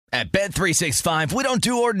At Bet365, we don't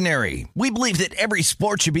do ordinary. We believe that every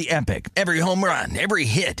sport should be epic. Every home run, every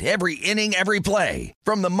hit, every inning, every play.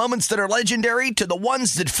 From the moments that are legendary to the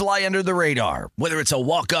ones that fly under the radar. Whether it's a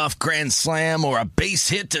walk-off grand slam or a base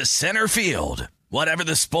hit to center field. Whatever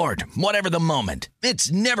the sport, whatever the moment.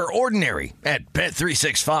 It's never ordinary at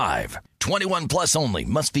Bet365. 21 plus only.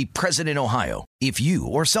 Must be present in Ohio. If you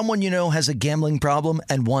or someone you know has a gambling problem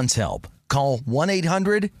and wants help, call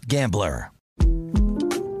 1-800-GAMBLER.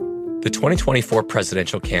 The 2024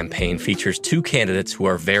 presidential campaign features two candidates who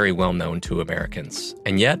are very well known to Americans.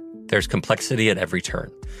 And yet, there's complexity at every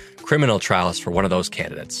turn. Criminal trials for one of those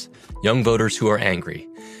candidates. Young voters who are angry.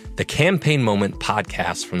 The Campaign Moment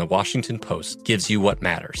podcast from the Washington Post gives you what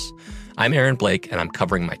matters. I'm Aaron Blake, and I'm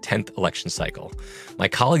covering my 10th election cycle. My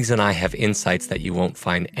colleagues and I have insights that you won't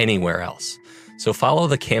find anywhere else. So follow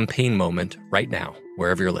The Campaign Moment right now,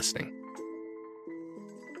 wherever you're listening.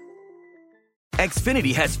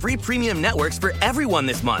 Xfinity has free premium networks for everyone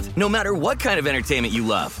this month, no matter what kind of entertainment you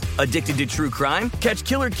love. Addicted to true crime? Catch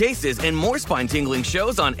killer cases and more spine-tingling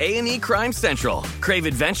shows on A&E Crime Central. Crave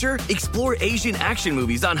adventure? Explore Asian action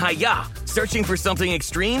movies on Hi-YAH. Searching for something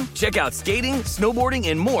extreme? Check out skating, snowboarding,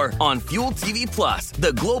 and more on Fuel TV Plus,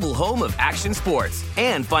 the global home of action sports.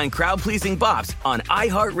 And find crowd-pleasing bops on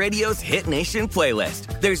iHeartRadio's Hit Nation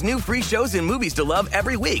playlist. There's new free shows and movies to love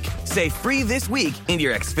every week. Say free this week in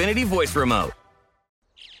your Xfinity voice remote.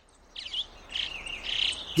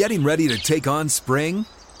 Getting ready to take on spring?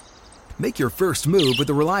 Make your first move with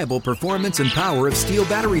the reliable performance and power of Steel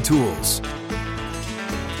battery tools.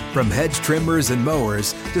 From hedge trimmers and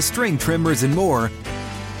mowers to string trimmers and more,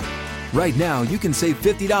 right now you can save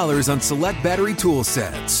 $50 on select battery tool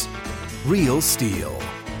sets. Real Steel.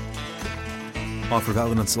 Offer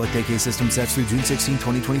valid on select AK system sets through June 16,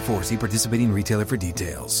 2024. See participating retailer for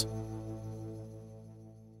details.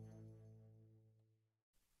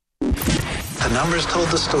 The numbers told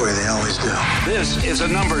the story, they always do. This is a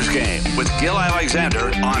numbers game with Gil Alexander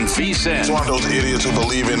on VSiN. It's one of those idiots who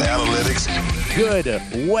believe in analytics.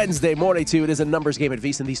 Good Wednesday morning to you. It is a numbers game at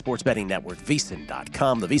VSiN, the sports betting network,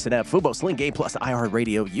 VSiN.com, the VSiN app, Fubo, Sling Game Plus,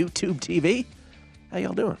 iHeartRadio, YouTube TV. How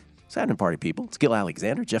y'all doing? It's happening, party people. It's Gil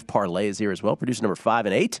Alexander. Jeff Parlay is here as well, producer number 5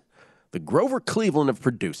 and 8, the Grover Cleveland of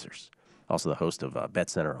producers. Also the host of Bet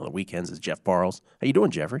Center on the weekends is Jeff Parles. How you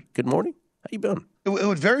doing, Jeffrey? Good morning. How you doing? It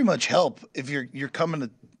would very much help if you're coming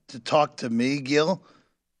to talk to me, Gil,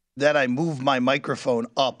 that I move my microphone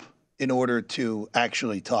up in order to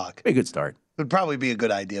actually talk. Be a good start. It would probably be a good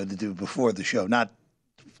idea to do before the show, not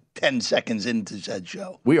 10 seconds into said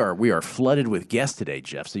show. We are flooded with guests today,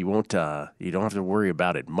 Jeff, so you don't have to worry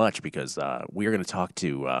about it much because we are going to talk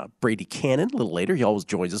to Brady Cannon a little later. He always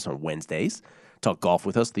joins us on Wednesdays. Talk golf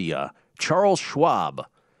with us. The Charles Schwab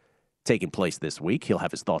taking place this week. He'll have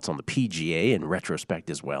his thoughts on the PGA in retrospect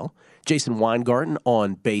as well. Jason Weingarten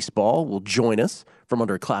on baseball will join us from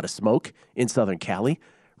under a cloud of smoke in Southern Cali.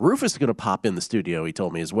 Rufus is going to pop in the studio, he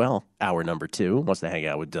told me as well. Hour number 2. Wants to hang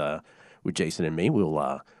out with Jason and me.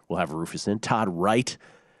 We'll have Rufus in. Todd Wright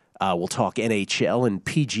will talk NHL and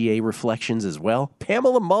PGA reflections as well.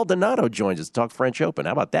 Pamela Maldonado joins us to talk French Open.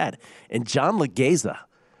 How about that? And John Legeza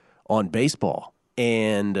on baseball.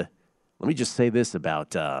 And let me just say this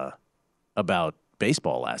about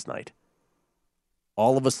baseball last night.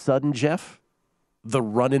 All of a sudden, Jeff, the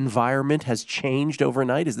run environment has changed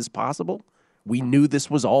overnight. Is this possible? We knew this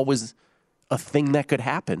was always a thing that could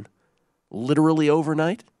happen, literally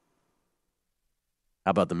overnight.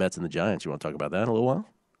 How about the Mets and the Giants? You want to talk about that in a little while?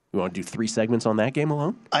 You want to do 3 segments on that game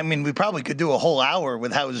alone? I mean, we probably could do a whole hour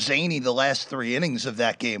with how zany the last 3 innings of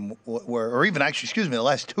that game were, or even actually, the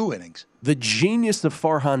last 2 innings. The genius of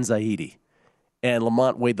Farhan Zaidi and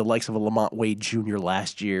Lamont Wade, the likes of a Lamont Wade Jr.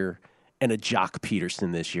 last year and a Jock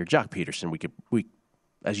Peterson this year. Jock Peterson, we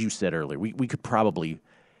as you said earlier, we could probably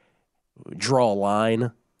draw a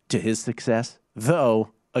line to his success.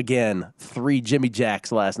 Though, again, 3 Jimmy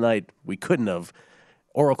Jacks last night, we couldn't have.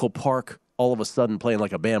 Oracle Park all of a sudden playing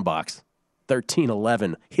like a bandbox.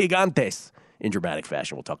 13-11, gigantes in dramatic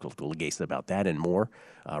fashion. We'll talk to Legeza about that and more.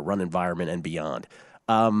 Run environment and beyond.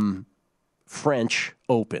 French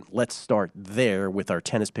Open. Let's start there with our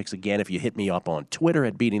tennis picks again. If you hit me up on Twitter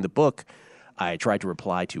at Beating the Book, I tried to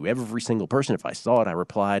reply to every single person. If I saw it, I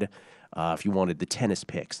replied. If you wanted the tennis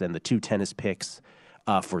picks, and the 2 tennis picks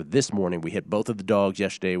for this morning, we hit both of the dogs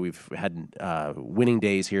yesterday. We've had winning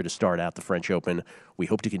days here to start out the French Open. We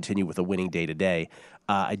hope to continue with a winning day today.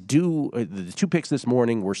 The 2 picks this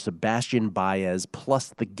morning were Sebastian Baez plus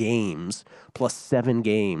the games, plus 7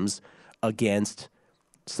 games against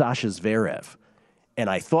Sasha Zverev. And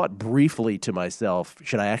I thought briefly to myself,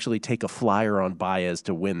 should I actually take a flyer on Baez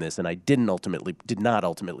to win this? And I did not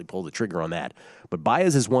ultimately pull the trigger on that. But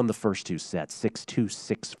Baez has won the first 2 sets, 6-2,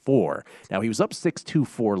 6-4. Now, he was up 6-2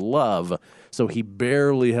 for love, so he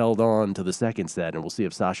barely held on to the second set. And we'll see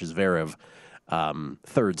if Sasha Zverev,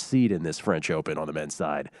 third seed in this French Open on the men's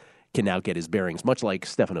side, can now get his bearings, much like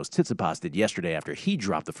Stefanos Tsitsipas did yesterday after he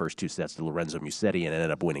dropped the first 2 sets to Lorenzo Musetti and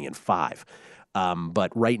ended up winning in 5.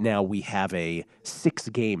 But right now we have a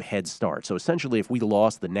 6-game head start. So essentially, if we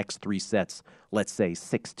lost the next 3 sets, let's say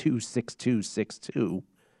 6-2, 6-2, 6-2,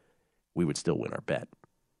 we would still win our bet.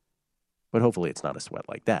 But hopefully it's not a sweat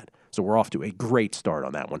like that. So we're off to a great start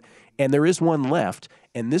on that one. And there is one left,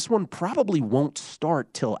 and this one probably won't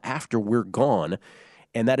start till after we're gone.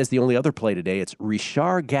 And that is the only other play today. It's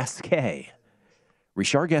Richard Gasquet.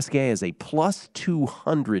 Richard Gasquet is a plus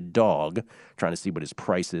 200 dog. Trying to see what his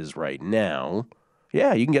price is right now.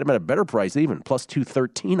 Yeah, you can get him at a better price even. Plus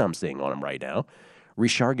 213 I'm seeing on him right now.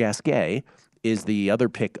 Richard Gasquet is the other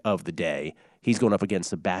pick of the day. He's going up against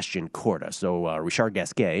Sebastian Korda. So Richard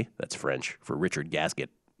Gasquet, that's French for Richard Gasket.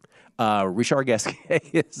 Richard Gasquet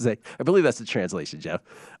is I believe that's the translation, Jeff.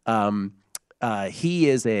 He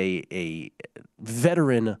is a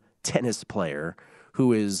veteran tennis player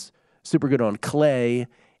who is super good on clay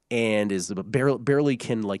and is barely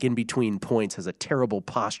can, like, in between points, has a terrible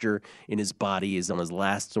posture in his body, is on his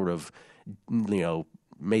last sort of,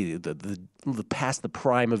 maybe the past the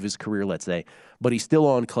prime of his career, let's say, but he's still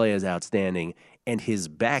on clay, is outstanding, and his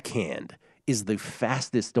backhand is the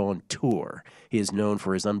fastest on tour. He is known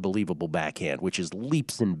for his unbelievable backhand, which is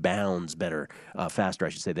leaps and bounds faster, I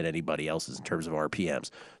should say, than anybody else's in terms of RPMs.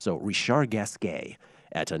 So Richard Gasquet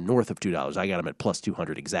at north of $2. I got him at plus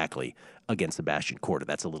 200 exactly against Sebastian Korda.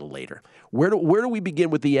 That's a little later. Where do we begin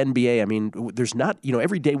with the NBA? I mean, there's not,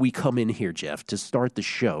 every day we come in here, Jeff, to start the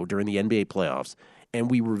show during the NBA playoffs,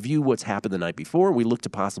 and we review what's happened the night before. We look to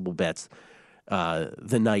possible bets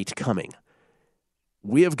the night coming.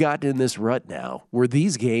 We have gotten in this rut now where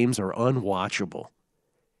these games are unwatchable.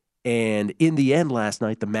 And in the end last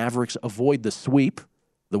night, the Mavericks avoid the sweep.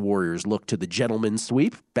 The Warriors look to the gentleman's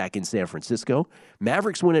sweep back in San Francisco.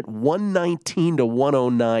 Mavericks win at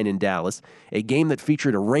 119-109 in Dallas, a game that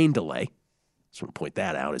featured a rain delay. Just want to point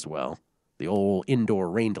that out as well, the old indoor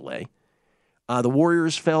rain delay. The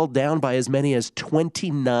Warriors fell down by as many as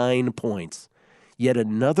 29 points. Yet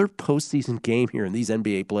another postseason game here in these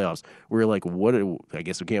NBA playoffs. We're like, what? I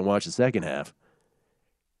guess we can't watch the second half.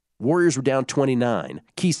 Warriors were down 29.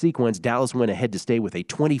 Key sequence, Dallas went ahead to stay with a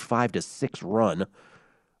 25-6 run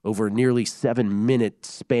over a nearly 7-minute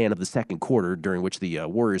span of the second quarter, during which the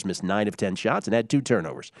Warriors missed 9 of 10 shots and had 2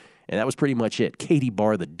 turnovers. And that was pretty much it. Katie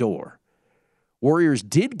barred the door. Warriors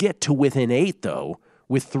did get to within 8, though,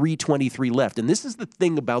 with 3:23 left. And this is the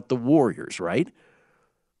thing about the Warriors, right?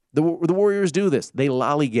 The Warriors do this. They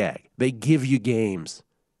lollygag. They give you games.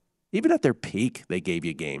 Even at their peak, they gave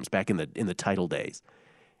you games back in the title days.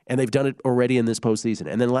 And they've done it already in this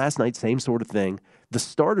postseason. And then last night, same sort of thing. The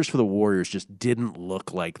starters for the Warriors just didn't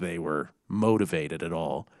look like they were motivated at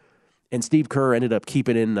all. And Steve Kerr ended up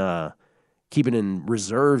keeping in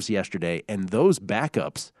reserves yesterday, and those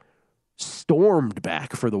backups stormed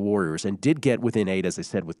back for the Warriors and did get within 8, as I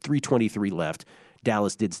said, with 3:23 left.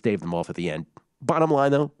 Dallas did stave them off at the end. Bottom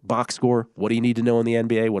line, though, box score. What do you need to know in the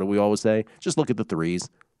NBA? What do we always say? Just look at the threes.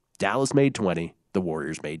 Dallas made 20. The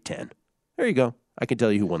Warriors made 10. There you go. I can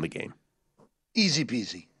tell you who won the game. Easy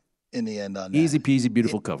peasy in the end on that. Easy peasy,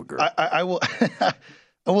 beautiful cover girl. I will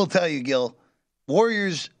I will tell you, Gil,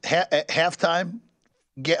 Warriors at halftime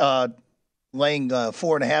laying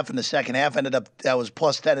 4.5 in the second half, that was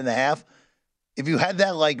plus 10.5. If you had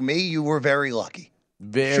that like me, you were very lucky.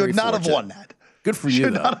 Should not have won that. Good for you,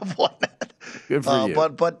 Should not have won that. Good for you.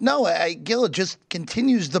 But no, Gil, it just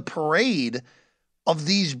continues the parade of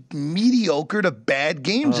these mediocre to bad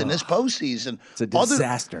games in this postseason. It's a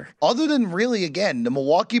disaster. Other than really, again, the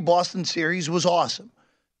Milwaukee-Boston series was awesome.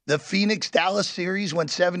 The Phoenix-Dallas series went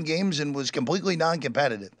 7 games and was completely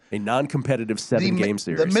non-competitive. A non-competitive 7-game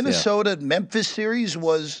series. The Minnesota-Memphis series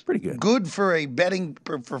was pretty good for a betting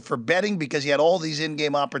for betting because you had all these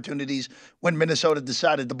in-game opportunities when Minnesota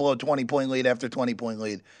decided to blow a 20-point lead after 20-point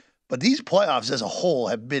lead. But these playoffs as a whole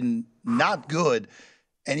have been not good.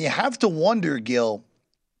 And you have to wonder, Gil,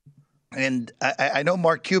 and I know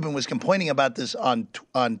Mark Cuban was complaining about this on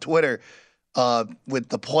Twitter with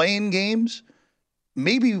the play-in games.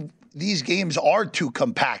 Maybe these games are too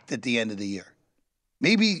compact at the end of the year.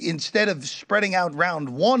 Maybe instead of spreading out round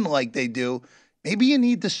 1 like they do, maybe you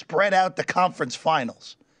need to spread out the conference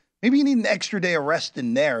finals. Maybe you need an extra day of rest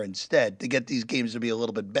in there instead to get these games to be a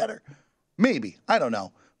little bit better. Maybe. I don't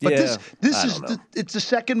know. But it's the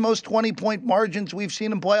second most 20-point margins we've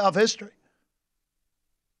seen in playoff history.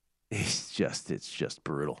 It's just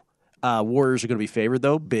brutal. Warriors are going to be favored,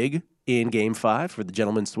 though, big in Game 5 for the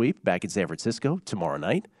gentleman's sweep back in San Francisco tomorrow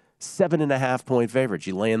night. 7.5-point favorites.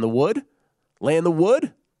 You laying the wood? Laying the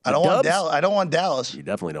wood? I don't want Dallas. You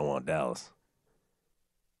definitely don't want Dallas.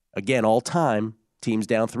 Again, all time, teams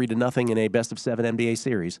down 3-0 in a best-of-7 NBA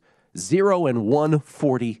series.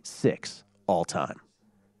 0-146 all time.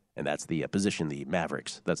 And that's the position, the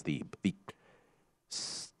Mavericks. That's the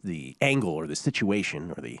angle or the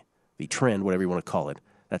situation or the trend, whatever you want to call it.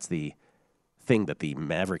 That's the thing that the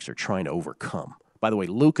Mavericks are trying to overcome. By the way,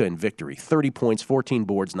 Luka in victory, 30 points, 14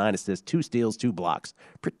 boards, 9 assists, 2 steals, 2 blocks.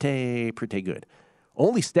 Pretty good.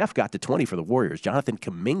 Only Steph got to 20 for the Warriors. Jonathan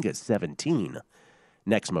Kuminga, 17.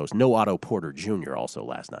 Next most. No Otto Porter Jr. also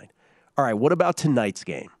last night. All right, what about tonight's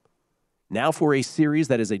game? Now for a series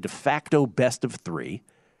that is a de facto best of 3.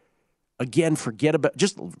 Again, forget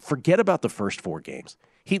about the first 4 games.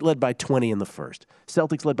 Heat led by 20 in the first.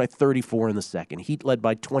 Celtics led by 34 in the second. Heat led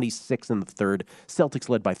by 26 in the third. Celtics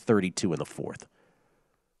led by 32 in the fourth.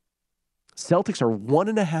 Celtics are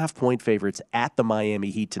 1.5-point favorites at the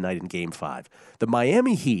Miami Heat tonight in Game 5. The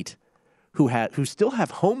Miami Heat, who still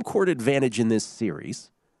have home court advantage in this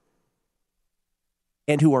series,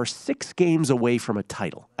 and who are 6 games away from a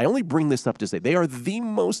title. I only bring this up to say they are the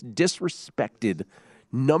most disrespected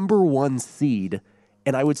number 1 seed,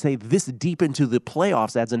 and I would say this deep into the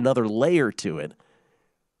playoffs adds another layer to it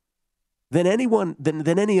than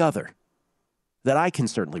any other that I can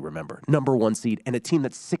certainly remember. Number 1 seed and a team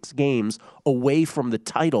that's 6 games away from the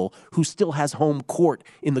title who still has home court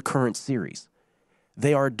in the current series.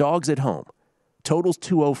 They are dogs at home. Totals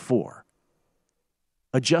 204.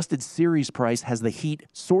 Adjusted series price has the Heat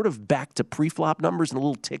sort of back to pre-flop numbers and a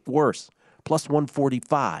little tick worse, plus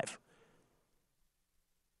 145.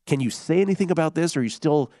 Can you say anything about this, or you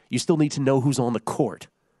still need to know who's on the court?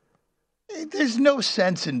 There's no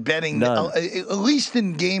sense in betting, at least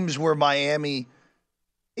in games where Miami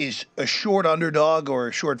is a short underdog or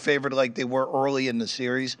a short favorite like they were early in the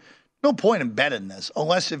series. No point in betting this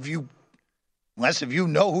unless if you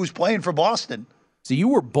know who's playing for Boston. So you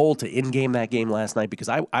were bold to in-game that game last night because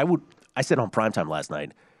I said on primetime last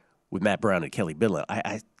night with Matt Brown and Kelly Bidlin,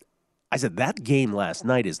 I said that game last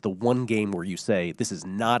night is the one game where you say this is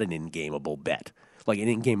not an in-gameable bet, like an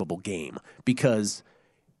in-gameable game, because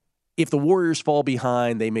if the Warriors fall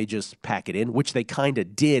behind, they may just pack it in, which they kind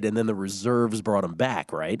of did, and then the reserves brought them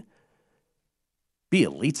back, right?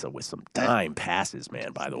 Bielitsa with some dime passes,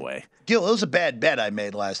 man, by the way. Gil, it was a bad bet I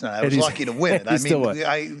made last night. I was lucky to win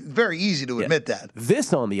it. Very easy to admit that.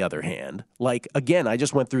 This, on the other hand, again, I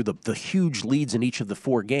just went through the huge leads in each of the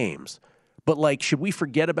 4 games. But, should we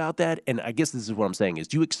forget about that? And I guess this is what I'm saying is,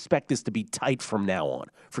 do you expect this to be tight from now on?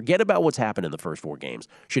 Forget about what's happened in the first 4 games.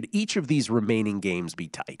 Should each of these remaining games be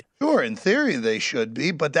tight? Sure, in theory they should be,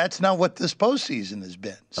 but that's not what this postseason has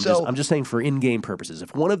been. I'm just saying for in-game purposes,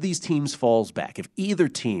 if one of these teams falls back, if either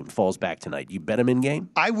team falls back tonight, you bet them in-game?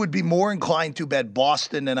 I would be more inclined to bet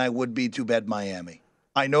Boston than I would be to bet Miami.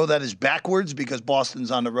 I know that is backwards because Boston's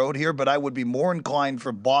on the road here, but I would be more inclined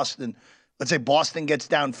for Boston. Let's say Boston gets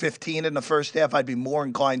down 15 in the first half, I'd be more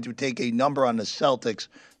inclined to take a number on the Celtics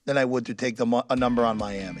than I would to take a number on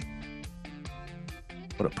Miami.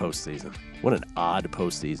 What a postseason. What an odd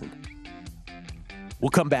postseason. We'll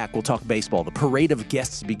come back. We'll talk baseball. The parade of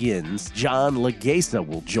guests begins. John Legesa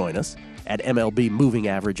will join us at MLB Moving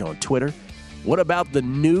Average on Twitter. What about the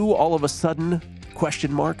new, all of a sudden,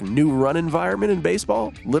 new run environment in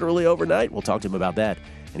baseball? Literally overnight. We'll talk to him about that.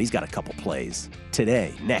 And he's got a couple plays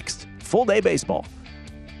today, next. Full day baseball.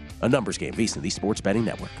 A numbers game, VSiN, the Sports Betting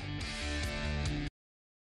Network.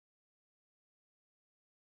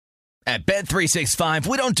 At Bet365,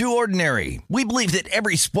 we don't do ordinary. We believe that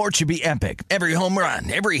every sport should be epic. Every home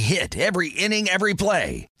run, every hit, every inning, every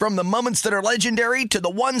play. From the moments that are legendary to the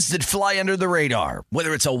ones that fly under the radar.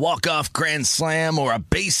 Whether it's a walk-off grand slam or a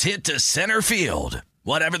base hit to center field.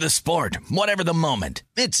 Whatever the sport, whatever the moment,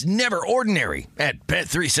 it's never ordinary at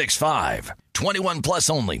Bet365. 21 plus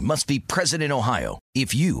only. Must be present in Ohio.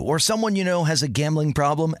 If you or someone you know has a gambling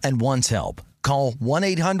problem and wants help, call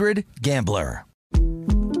 1-800-GAMBLER.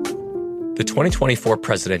 The 2024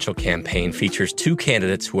 presidential campaign features 2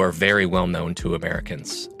 candidates who are very well known to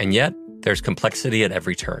Americans. And yet, there's complexity at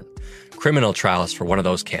every turn. Criminal trials for one of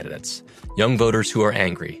those candidates. Young voters who are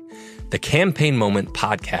angry. The Campaign Moment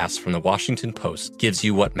podcast from the Washington Post gives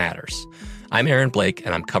you what matters. I'm Aaron Blake,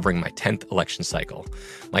 and I'm covering my 10th election cycle.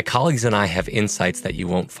 My colleagues and I have insights that you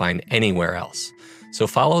won't find anywhere else. So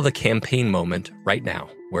follow The Campaign Moment right now,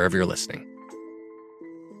 wherever you're listening.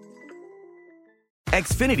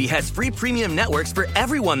 Xfinity has free premium networks for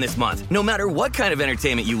everyone this month, no matter what kind of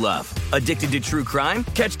entertainment you love. Addicted to true crime?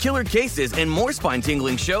 Catch killer cases and more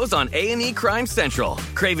spine-tingling shows on A&E Crime Central.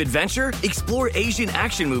 Crave adventure? Explore Asian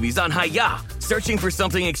action movies on Hi-YAH. Searching for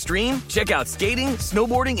something extreme? Check out skating,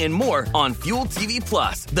 snowboarding, and more on Fuel TV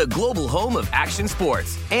Plus, the global home of action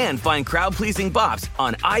sports. And find crowd-pleasing bops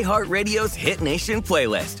on iHeartRadio's Hit Nation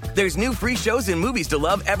playlist. There's new free shows and movies to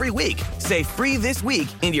love every week. Say free this week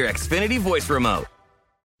in your Xfinity voice remote.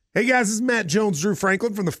 Hey guys, this is Matt Jones, Drew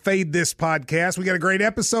Franklin from the Fade This podcast. We got a great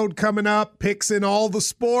episode coming up, picks in all the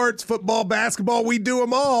sports, football, basketball, we do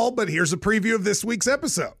them all, but here's a preview of this week's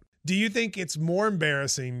episode. Do you think it's more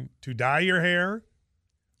embarrassing to dye your hair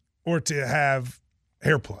or to have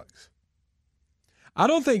hair plugs? I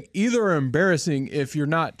don't think either are embarrassing if you're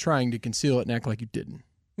not trying to conceal it and act like you didn't.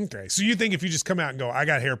 Okay, so you think if you just come out and go, I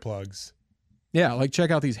got hair plugs. Yeah, like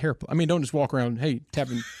check out these hair plugs. I mean, don't just walk around, hey,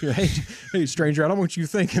 tapping, hey, stranger, I don't want you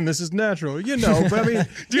thinking this is natural. You know, but I mean,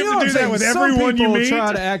 do you have to do that with everyone you meet?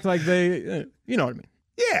 Try to act like they, you know what I mean?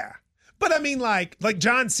 Yeah. But I mean, like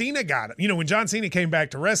John Cena got it. You know, when John Cena came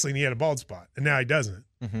back to wrestling, he had a bald spot, and now he doesn't.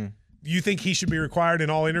 Mm-hmm. You think he should be required in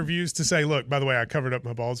all interviews to say, look, by the way, I covered up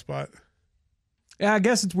my bald spot? Yeah, I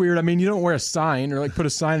guess it's weird. I mean, you don't wear a sign or like put a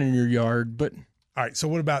sign in your yard, but. All right, so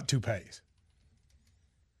what about toupees?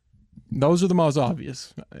 Those are the most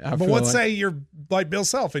obvious. But let's say you're like Bill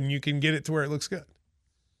Self and you can get it to where it looks good.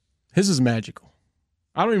 His is magical.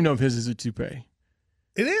 I don't even know if his is a toupee.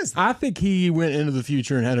 It is. I think he went into the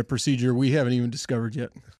future and had a procedure we haven't even discovered yet.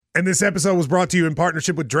 And this episode was brought to you in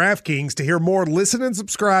partnership with DraftKings. To hear more, listen and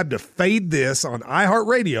subscribe to Fade This on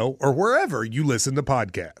iHeartRadio or wherever you listen to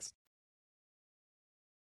podcasts.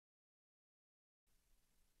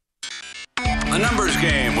 The Numbers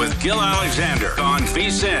Game with Gil Alexander on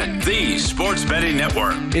VSiN, the Sports Betting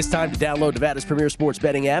Network. It's time to download Nevada's premier sports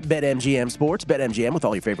betting app, BetMGM Sports. BetMGM with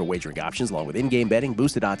all your favorite wagering options, along with in-game betting,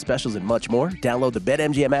 boosted odds specials, and much more. Download the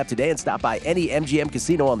BetMGM app today and stop by any MGM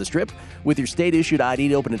casino on the Strip with your state-issued ID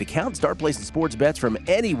to open an account. Start placing sports bets from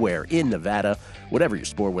anywhere in Nevada. Whatever your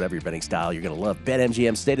sport, whatever your betting style, you're going to love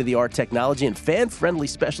BetMGM's state-of-the-art technology and fan-friendly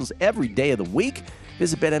specials every day of the week.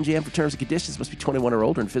 Visit BetMGM for terms and conditions. Must be 21 or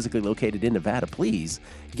older and physically located in Nevada. Please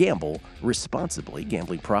gamble responsibly.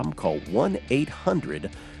 Gambling problem? Call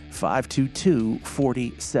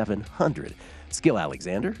 1-800-522-4700. It's Gil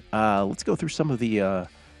Alexander. Let's go through some of the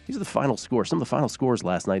these are the final scores. Some of the final scores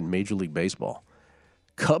last night in Major League Baseball.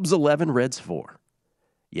 Cubs 11, Reds 4.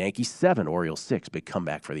 Yankees 7, Orioles 6. Big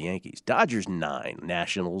comeback for the Yankees. Dodgers 9,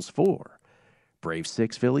 Nationals 4. Braves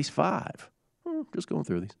 6, Phillies 5. Just going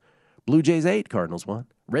through these. Blue Jays 8, Cardinals 1.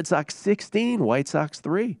 Red Sox 16, White Sox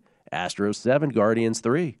 3. Astros 7, Guardians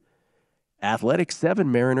 3. Athletics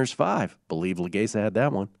 7, Mariners 5. Believe Legasa had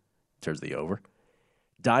that one. Turns the over.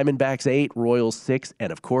 Diamondbacks 8, Royals 6.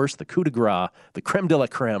 And, of course, the coup de grace, the creme de la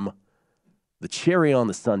creme, the cherry on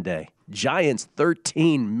the sundae. Giants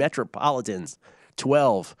 13, Metropolitans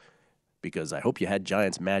 12. Because I hope you had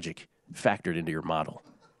Giants magic factored into your model.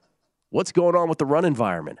 What's going on with the run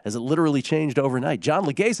environment? Has it literally changed overnight? John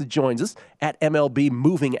Legasa joins us at MLB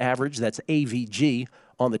Moving Average. That's AVG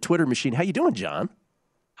on the Twitter machine. How you doing, John?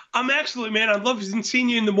 I'm excellent, man. I love seeing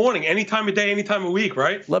you in the morning, any time of day, any time of week,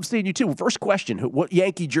 right? Love seeing you, too. First question, what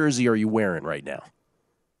Yankee jersey are you wearing right now?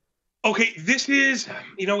 Okay, this is,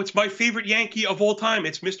 it's my favorite Yankee of all time.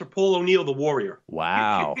 It's Mr. Paul O'Neill, the Warrior.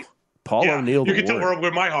 Wow. Paul O'Neill, the Warrior. You can tell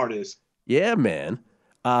where my heart is. Yeah, man.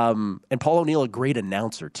 And Paul O'Neill, a great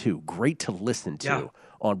announcer, too. Great to listen to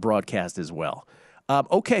on broadcast as well.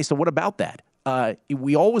 Okay, so what about that?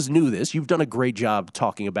 We always knew this. You've done a great job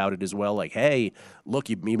talking about it as well. Like, hey, look,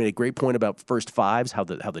 you made a great point about first fives, how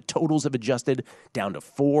the totals have adjusted down to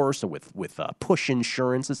 4. So with push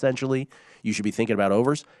insurance, essentially, you should be thinking about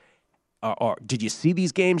overs. Did you see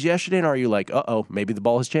these games yesterday, and are you like, maybe the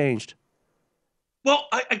ball has changed? Well,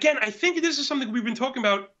 I think this is something we've been talking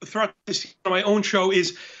about throughout this on my own show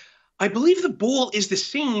is I believe the ball is the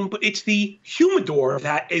same, but it's the humidor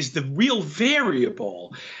that is the real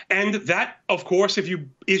variable. And that, of course,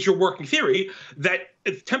 is your working theory, that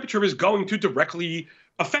temperature is going to directly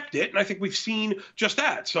affect it. And I think we've seen just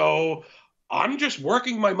that. So I'm just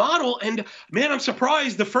working my model, and man, I'm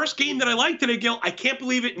surprised. The first game that I liked today, Gil, I can't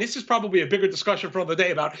believe it. And this is probably a bigger discussion for another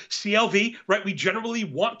day about CLV, right? We generally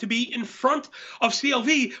want to be in front of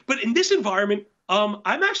CLV, but in this environment, I'm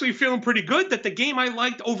actually feeling pretty good that the game I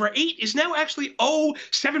liked over 8 is now actually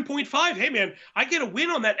 7.5. Hey, man, I get a win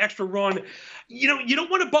on that extra run. You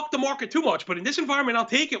don't want to buck the market too much, but in this environment, I'll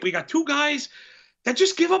take it. We got two guys that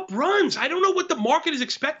just give up runs. I don't know what the market is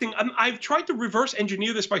expecting. I've tried to reverse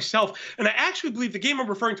engineer this myself, and I actually believe the game I'm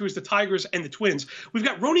referring to is the Tigers and the Twins. We've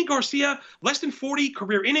got Ronny Garcia, less than 40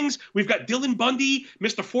 career innings. We've got Dylan Bundy,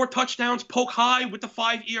 Mr. 4 touchdowns, poke high with the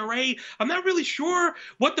 5 ERA. I'm not really sure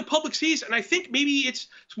what the public sees, and I think maybe it's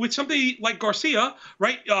with somebody like Garcia,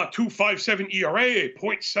 right? 2.57 ERA,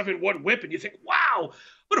 0.71 WHIP, and you think, wow,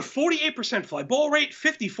 what a 48% fly ball rate,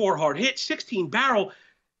 54 hard hit, 16 barrel.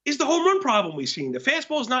 Is the home run problem we've seen. The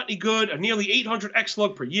fastball is not any good, a nearly 800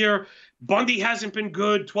 X-slug per year. Bundy hasn't been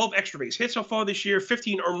good, 12 extra base hits so far this year,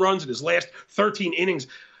 15 earned runs in his last 13 innings.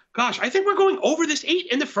 Gosh, I think we're going over this 8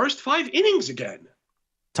 in the first 5 innings again.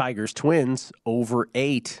 Tigers Twins over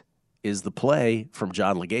 8 is the play from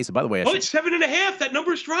John Legasa. By the way, it's 7.5. That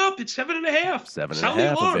number's dropped. It's 7.5.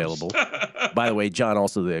 7.5 available. By the way, John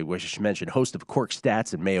also, we should mention, host of Cork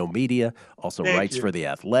Stats and Mayo Media, also writes for The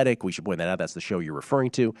Athletic. We should point that out. That's the show you're referring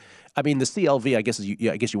to. I mean, the CLV, I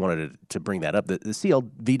guess you wanted to bring that up. The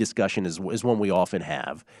CLV discussion is one we often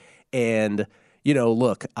have. And,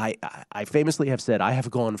 look, I famously have said I have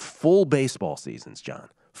gone full baseball seasons, John,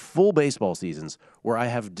 full baseball seasons where I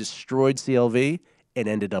have destroyed CLV and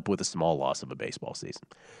ended up with a small loss of a baseball season.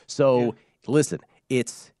 So, listen,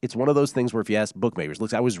 it's one of those things where if you ask bookmakers,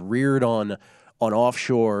 look, I was reared on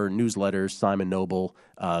offshore newsletters, Simon Noble,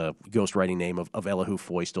 ghostwriting name of Elihu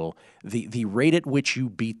Feustel. The rate at which you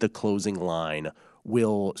beat the closing line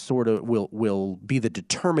will be the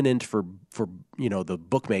determinant for the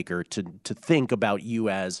bookmaker to think about you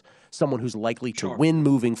as someone who's likely to win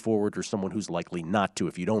moving forward or someone who's likely not to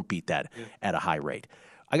if you don't beat that at a high rate.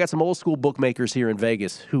 I got some old school bookmakers here in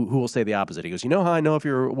Vegas who will say the opposite. He goes, you know how I know if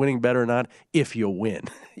you're winning bet or not? If you win,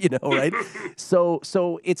 right? So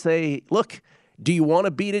it's look, do you want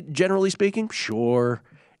to beat it, generally speaking? Sure.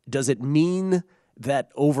 Does it mean that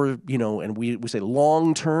over, and we say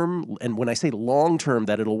long term, and when I say long term,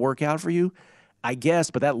 that it'll work out for you? I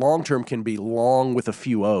guess, but that long term can be long with a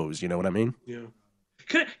few O's. You know what I mean? Yeah.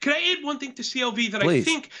 Can I add one thing to CLV that Please.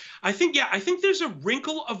 I think there's a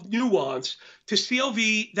wrinkle of nuance to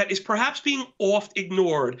CLV that is perhaps being oft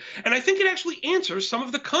ignored. And I think it actually answers some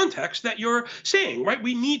of the context that you're saying, right?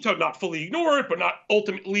 We need to not fully ignore it, but not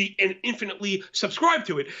ultimately and infinitely subscribe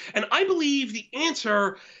to it. And I believe the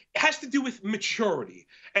answer has to do with maturity.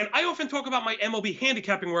 And I often talk about my MLB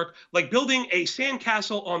handicapping work like building a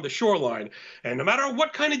sandcastle on the shoreline. And no matter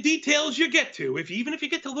what kind of details you get to, even if you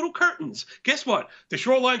get to little curtains, guess what? The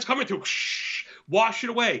shoreline's coming to wash it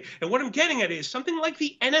away. And what I'm getting at is something like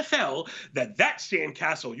the NFL, that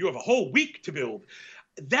sandcastle, you have a whole week to build.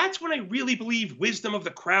 That's when I really believe wisdom of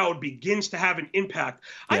the crowd begins to have an impact.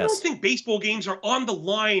 I don't think baseball games are on the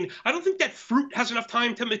line. I don't think that fruit has enough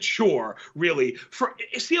time to mature, really, for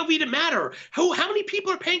CLV to matter. How many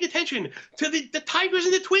people are paying attention to the Tigers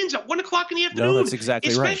and the Twins at 1 o'clock in the afternoon? No, that's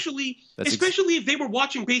exactly right. Especially if they were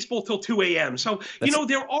watching baseball till 2 a.m. So,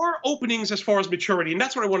 there are openings as far as maturity, and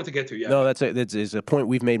that's what I wanted to get to. Yeah. No, that's a point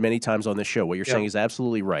we've made many times on this show. What you're saying is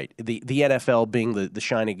absolutely right. The NFL being the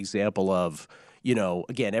shining example of,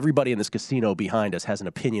 again, everybody in this casino behind us has an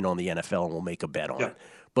opinion on the NFL and will make a bet on it.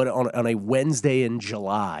 But on a Wednesday in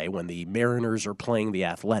July, when the Mariners are playing the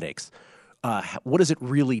Athletics, what does it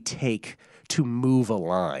really take to move a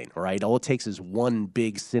line, right? All it takes is one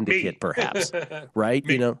big syndicate, perhaps, right?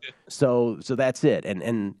 So that's it.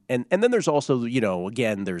 And then there's also,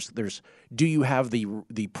 again, there's do you have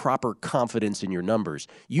the proper confidence in your numbers?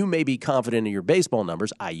 You may be confident in your baseball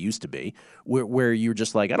numbers. I used to be, where you're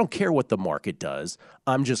just like, I don't care what the market does.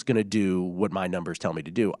 I'm just going to do what my numbers tell me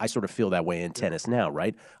to do. I sort of feel that way in tennis now,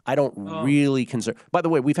 right? I don't really concern. By the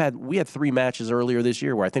way, we had 3 matches earlier this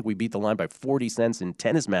year where I think we beat the line by 40 cents in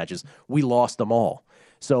tennis matches. We lost them all.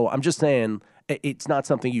 So I'm just saying it's not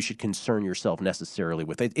something you should concern yourself necessarily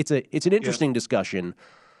with. It's an interesting discussion,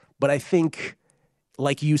 but I think,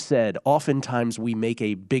 like you said, oftentimes we make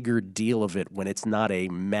a bigger deal of it when it's not a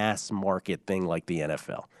mass market thing like the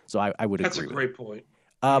NFL. So I would agree with that. That's a great point.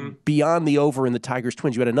 Beyond the over in the Tigers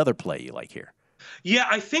Twins, you had another play you like here. Yeah,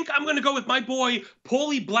 I think I'm going to go with my boy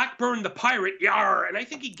Paulie Blackburn, the Pirate. Yar, and I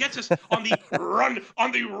think he gets us on the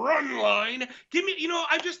run line. Give me,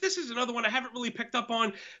 this is another one I haven't really picked up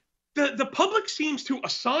on. The public seems to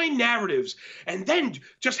assign narratives and then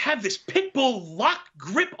just have this pit bull lock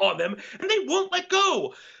grip on them, and they won't let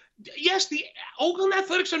go. Yes, the Oakland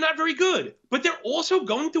Athletics are not very good, but they're also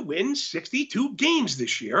going to win 62 games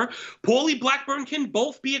this year. Paulie Blackburn can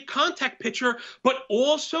both be a contact pitcher, but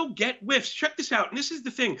also get whiffs. Check this out, and this is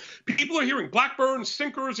the thing. People are hearing Blackburn,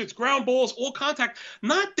 sinkers, it's ground balls, all contact.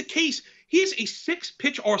 Not the case. He has a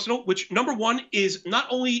 6-pitch arsenal, which, number one, is not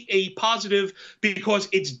only a positive because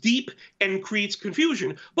it's deep and creates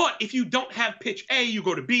confusion, but if you don't have pitch A, you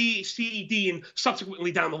go to B, C, D, and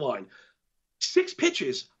subsequently down the line. 6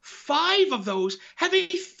 pitches, 5 of those have a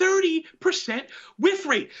 30% whiff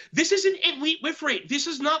rate. This is an elite whiff rate. This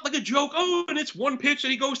is not like a joke. Oh, and it's 1 pitch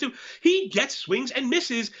that he goes to. He gets swings and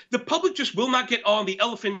misses. The public just will not get on the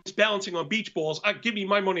elephants balancing on beach balls. Give me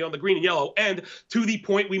my money on the green and yellow. And to the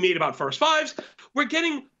point we made about first fives, we're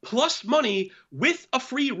getting plus money with a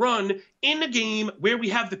free run in a game where we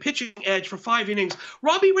have the pitching edge for 5 innings.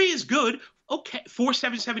 Robbie Ray is good. Okay,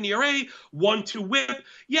 4.77 ERA, 1-2 whip.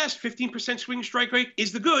 Yes, 15% swing strike rate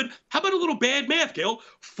is the good. How about a little bad math, Gil?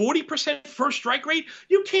 40% first strike rate?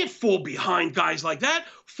 You can't fall behind guys like that.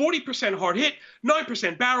 40% hard hit,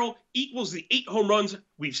 9% barrel equals the 8 home runs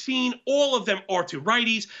we've seen. All of them are to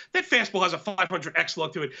righties. That fastball has a 500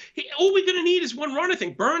 slug to it. All we're going to need is 1 run, I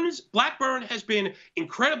think. Blackburn has been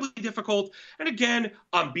incredibly difficult. And again,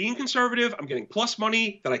 I'm being conservative. I'm getting plus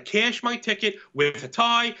money that I cash my ticket with a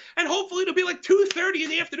tie. And hopefully it'll be like 2:30 in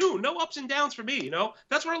the afternoon. No ups and downs for me,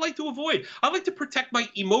 That's what I like to avoid. I like to protect my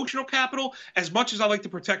emotional capital as much as I like to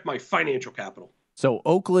protect my financial capital. So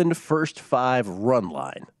Oakland first 5 run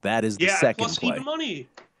line. That is the second plus play. Even money.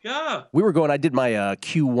 Yeah. We were going, I did my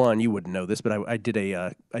Q1, you wouldn't know this, but I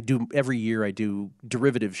do every year I do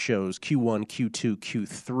derivative shows, Q1, Q2,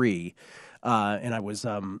 Q3. And I was,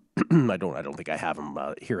 I don't think I have them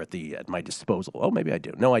here at my disposal. Oh, maybe I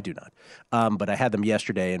do. No, I do not. But I had them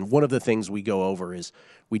yesterday. And one of the things we go over is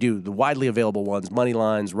we do the widely available ones, money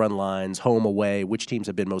lines, run lines, home, away, which teams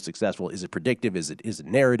have been most successful. Is it predictive? Is it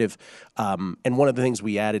narrative? And one of the things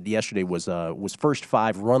we added yesterday was first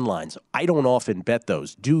 5 run lines. I don't often bet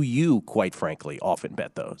those. Do you, quite frankly, often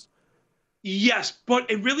bet those? Yes, but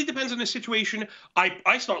it really depends on the situation.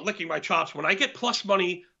 I start licking my chops when I get plus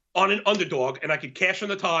money on an underdog and I could cash on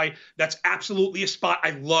the tie. That's absolutely a spot I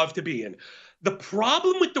love to be in. The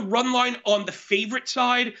problem with the run line on the favorite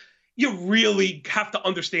side, you really have to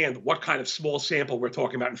understand what kind of small sample we're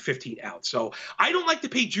talking about in 15 outs. So I don't like to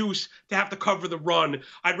pay juice to have to cover the run.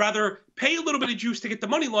 I'd rather pay a little bit of juice to get the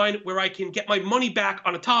money line where I can get my money back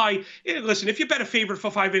on a tie. And listen, if you bet a favorite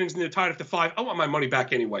for 5 innings and they're tied after 5, I want my money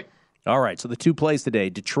back anyway. All right, so the 2 plays today,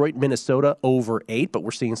 Detroit, Minnesota over 8, but we're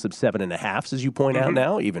seeing some 7.5s, as you point out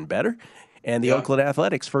now, even better. And the Oakland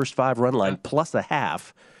Athletics, first 5 run line, plus a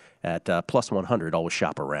half at plus 100. Always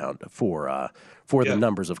shop around for the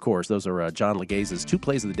numbers, of course. Those are John Legaze's 2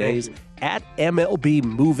 plays of the days at MLB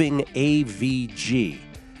Moving AVG.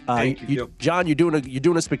 John, you're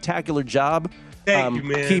doing a spectacular job. Thank you,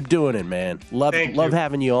 man. Keep doing it, man. Love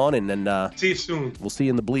having you on, and then see you soon. We'll see you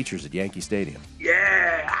in the bleachers at Yankee Stadium.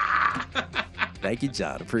 Yeah. Thank you,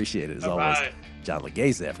 John. Appreciate it as always. Right. John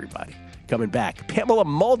Legaze, everybody. Coming back, Pamela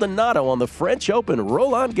Maldonado on the French Open,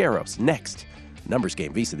 Roland Garros. Next, Numbers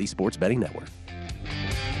Game, Visa, the Sports Betting Network.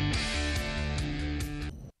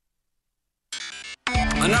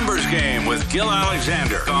 The Numbers Game with Gil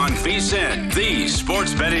Alexander on VSiN, the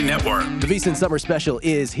Sports Betting Network. The VSiN Summer Special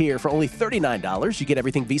is here for only $39. You get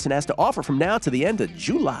everything VSiN has to offer from now to the end of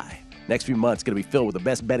July. Next few months going to be filled with the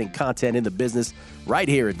best betting content in the business right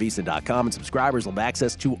here at VSiN.com, and subscribers will have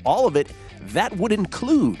access to all of it. That would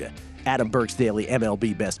include Adam Burke's daily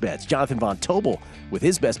MLB Best Bets, Jonathan Von Tobel with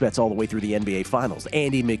his best bets all the way through the NBA Finals,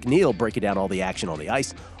 Andy McNeil breaking down all the action on the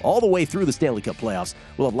ice all the way through the Stanley Cup playoffs.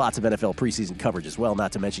 We'll have lots of NFL preseason coverage as well,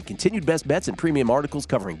 not to mention continued best bets and premium articles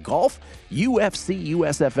covering golf, UFC,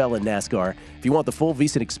 USFL, and NASCAR. If you want the full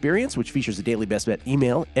VSiN experience, which features a daily best bet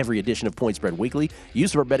email, every edition of Point Spread Weekly,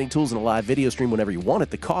 use of our betting tools, and a live video stream whenever you want it,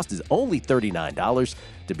 the cost is only $39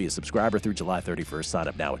 to be a subscriber through July 31st. Sign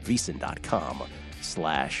up now at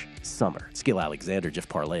VSiN.com/summer. Skill Alexander, Jeff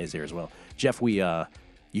Parlay is here as well. Jeff,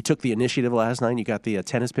 you took the initiative last night and you got the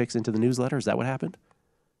tennis picks into the newsletter. Is that what happened?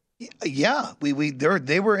 Yeah, they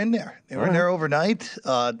were in there. They were in there overnight.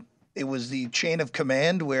 It was the chain of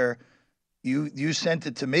command where you sent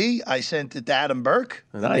it to me, I sent it to Adam Burke,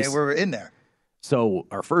 and they were in there. So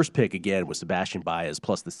our first pick again was Sebastian Baez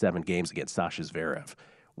plus the 7 games against Sasha Zverev.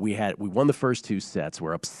 We won the first 2 sets.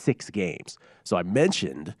 We're up 6 games. So I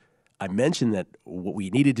mentioned that what we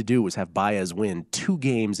needed to do was have Baez win 2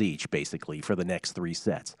 games each, basically, for the next 3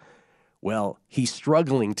 sets. Well, he's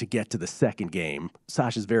struggling to get to the second game.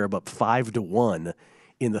 Sasha Zverev up 5-1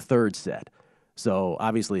 in the 3rd set. So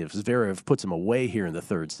obviously, if Zverev puts him away here in the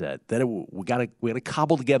 3rd set, then we got to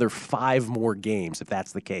cobble together 5 more games if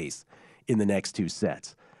that's the case in the next 2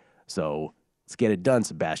 sets. So let's get it done,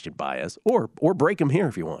 Sebastian Baez, or break him here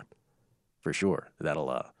if you want, for sure.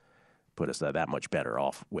 That'll put us that much better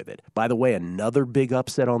off with it. By the way, another big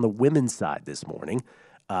upset on the women's side this morning.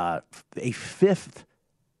 a fifth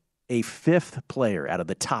player out of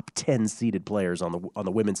the top 10 seeded players on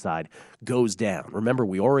the women's side goes down. Remember,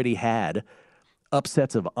 we already had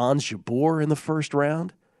upsets of Ons Jabeur in the first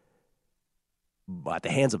round at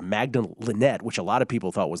the hands of Magda Linette, which a lot of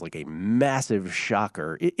people thought was like a massive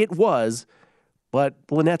shocker. It was, but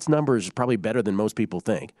Linette's number is probably better than most people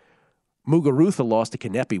think. Muguruza lost to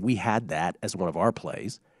Kanepi. We had that as one of our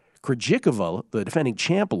plays. Krejcikova, the defending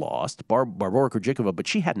champ, lost, Barbora Krejcikova, but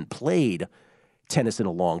she hadn't played tennis in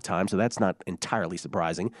a long time, so that's not entirely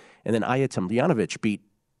surprising. And then Aya Tomljanovic beat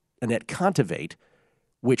Annette Kontaveit,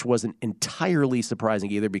 which wasn't entirely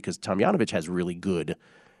surprising either because Tomljanovic has really good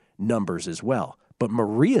numbers as well. But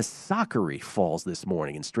Maria Sakkari falls this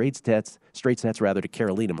morning in straight sets to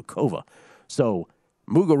Karolina Muchova. So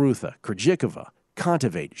Muguruza, Krejcikova,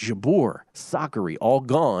 Kontaveit, Jabeur, Sakkari, all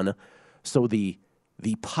gone. So the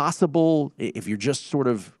possible, if you're just sort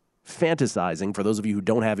of fantasizing, for those of you who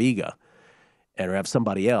don't have Iga and have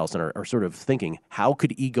somebody else and are sort of thinking, how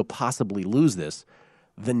could Iga possibly lose this?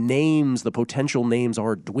 The potential names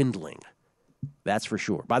are dwindling. That's for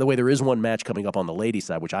sure. By the way, there is one match coming up on the ladies'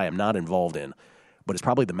 side, which I am not involved in, but it's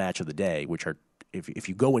probably the match of the day, which are, if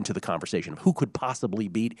you go into the conversation of who could possibly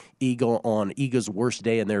beat Iga on Iga's worst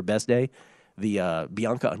day and their best day, the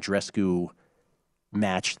Bianca Andreescu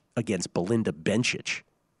match against Belinda Bencic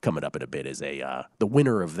coming up in a bit is the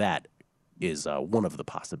winner of that is one of the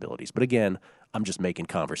possibilities. But again, I'm just making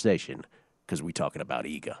conversation because we're talking about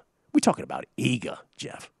Iga. We're talking about Iga,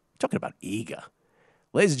 Jeff. We're talking about Iga.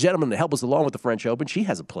 Ladies and gentlemen, to help us along with the French Open, she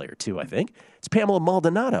has a player too, I think. It's Pamela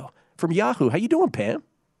Maldonado from Yahoo. How you doing, Pam?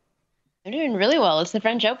 I'm doing really well. It's the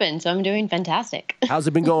French Open, so I'm doing fantastic. How's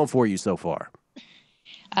it been going for you so far?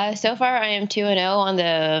 So far, I am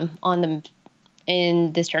 2-0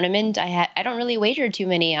 in this tournament. I don't really wager too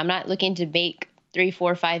many. I'm not looking to make 3,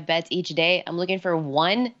 4, 5 bets each day. I'm looking for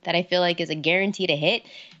one that I feel like is a guarantee to hit,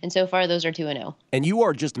 and so far those are 2-0. And you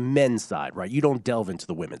are just men's side, right? You don't delve into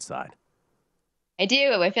the women's side. I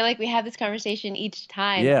do. I feel like we have this conversation each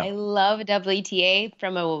time. Yeah. I love WTA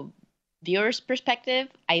from a viewer's perspective.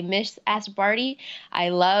 I miss Ask Barty. I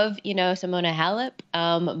love, Simona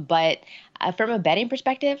Halep. But from a betting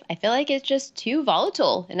perspective, I feel like it's just too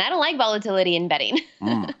volatile, and I don't like volatility in betting.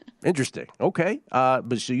 Interesting. Okay.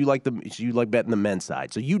 But so you like betting the men's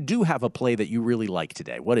side. So you do have a play that you really like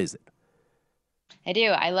today. What is it? I do.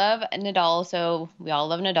 I love Nadal, so we all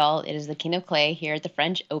love Nadal. It is the king of clay here at the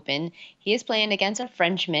French Open. He is playing against a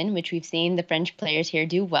Frenchman, which we've seen the French players here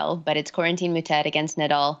do well, but it's Corentin Moutet against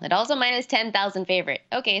Nadal. Nadal's a minus 10,000 favorite.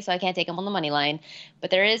 Okay, so I can't take him on the money line,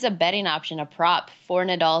 but there is a betting option, a prop for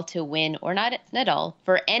Nadal to win, or not Nadal,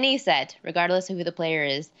 for any set, regardless of who the player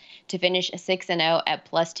is, to finish 6-0 at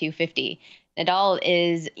plus 250. Nadal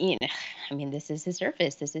is, this is his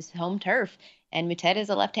surface. This is home turf. And Moutet is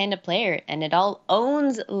a left-handed player, and Nadal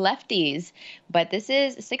owns lefties. But this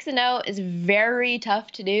is 6-0 is very tough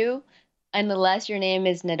to do unless your name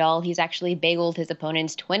is Nadal. He's actually bageled his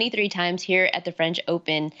opponents 23 times here at the French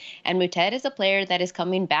Open. And Moutet is a player that is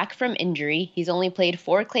coming back from injury. He's only played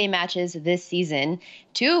 4 clay matches this season,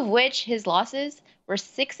 2 of which his losses were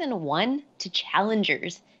 6-1 to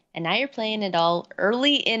challengers. And now you're playing Nadal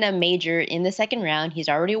early in a major in the second round. He's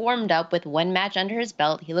already warmed up with 1 match under his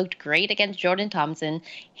belt. He looked great against Jordan Thompson,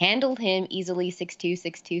 handled him easily 6-2,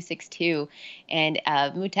 6-2, 6-2. And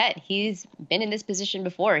Moutet, he's been in this position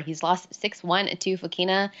before. He's lost 6-1 to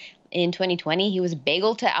Fokina in 2020. He was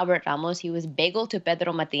bageled to Albert Ramos. He was bageled to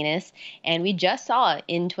Pedro Martinez. And we just saw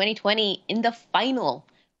in 2020 in the final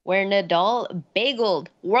where Nadal bageled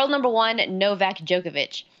world number 1 Novak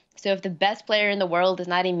Djokovic. So if the best player in the world is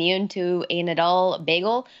not immune to a Nadal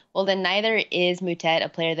bagel, well, then neither is Moutet, a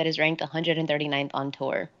player that is ranked 139th on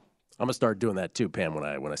tour. I'm going to start doing that too, Pam, when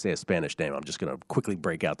I say a Spanish name. I'm just going to quickly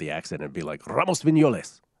break out the accent and be like, Ramos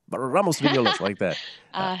Vignoles, like that.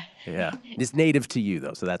 Yeah. It's native to you,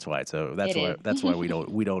 though, so that's why. That's why we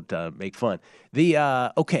don't make fun.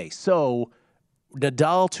 Okay, so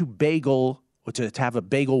Nadal to bagel, to have a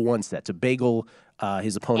bagel one set, to bagel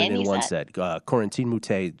his opponent in one set. Corentin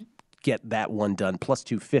Moutet, get that one done. Plus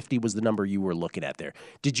 250 was the number you were looking at there.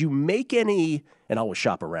 Did you make any, and I will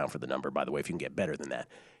shop around for the number, by the way, if you can get better than that.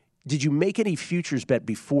 Did you make any futures bet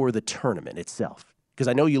before the tournament itself? Because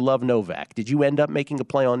I know you love Novak. Did you end up making a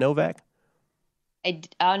play on Novak?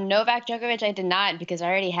 On Novak Djokovic, I did not, because I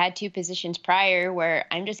already had 2 positions prior where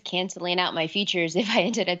I'm just canceling out my futures if I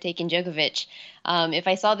ended up taking Djokovic. If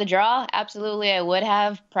I saw the draw, absolutely I would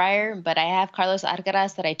have prior, but I have Carlos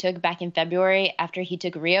Alcaraz that I took back in February after he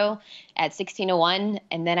took Rio at 16-1,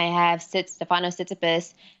 and then I have Stefanos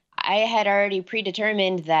Tsitsipas. I had already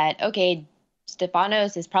predetermined that, okay,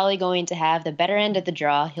 Stefanos is probably going to have the better end of the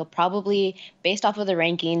draw. He'll probably, based off of the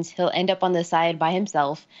rankings, he'll end up on the side by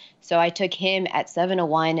himself. So I took him at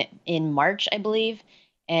 7-1 in March, I believe.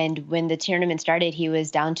 And when the tournament started, he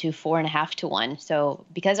was down to 4.5-1. So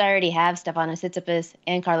because I already have Stefanos Tsitsipas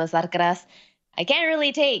and Carlos Alcaraz, I can't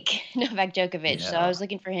really take Novak Djokovic. Yeah. So I was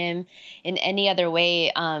looking for him in any other way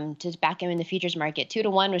to back him in the futures market.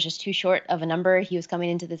 2-1 was just too short of a number. He was coming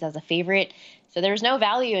into this as a favorite. So there was no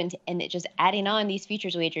value in it just adding on these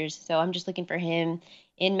futures wagers. So I'm just looking for him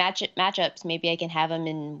in matchups. Maybe I can have him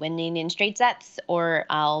in winning in straight sets, or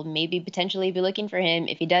I'll maybe potentially be looking for him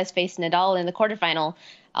if he does face Nadal in the quarterfinal.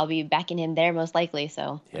 I'll be backing him there most likely,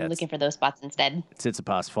 so I'm looking for those spots instead.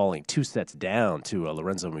 Tsitsipas falling 2 sets down to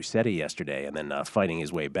Lorenzo Musetti yesterday and then fighting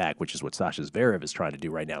his way back, which is what Sasha Zverev is trying to do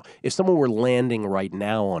right now. If someone were landing right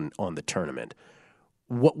now on the tournament,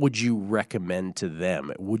 what would you recommend to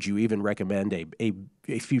them? Would you even recommend a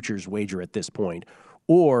futures wager at this point?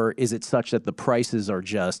 Or is it such that the prices are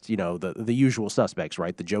just, the usual suspects,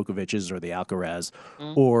 right? The Djokovic's or the Alcaraz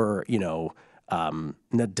or,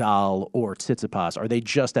 Nadal or Tsitsipas? Are they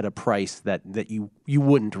just at a price that you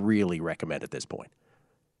wouldn't really recommend at this point?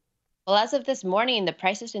 Well, as of this morning, the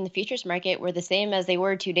prices in the futures market were the same as they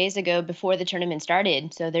were 2 days ago before the tournament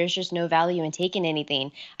started. So there's just no value in taking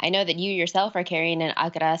anything. I know that you yourself are carrying an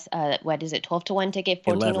Alcaraz, 12-1 ticket,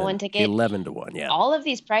 14-1 ticket? 11-1, yeah. All of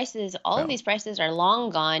these prices are long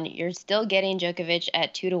gone. You're still getting Djokovic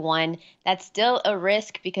at 2-1. That's still a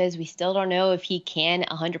risk because we still don't know if he can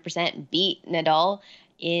 100% beat Nadal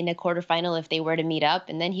in a quarterfinal if they were to meet up,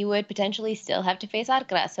 and then he would potentially still have to face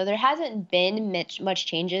Alcaraz. So there hasn't been much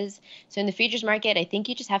changes. So in the futures market, I think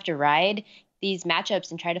you just have to ride these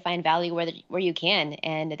matchups and try to find value where you can.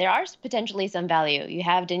 And there are potentially some value. You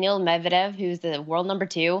have Daniil Medvedev, who's the world number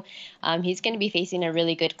 2. He's going to be facing a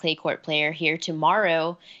really good clay court player here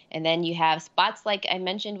tomorrow. And then you have spots like I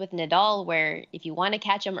mentioned with Nadal, where if you want to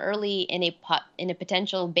catch him early in a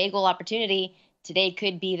potential bagel opportunity, today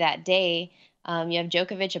could be that day. You have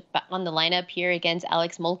Djokovic on the lineup here against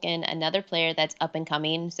Alex Molcan, another player that's up and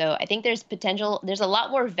coming. So I think there's potential. There's a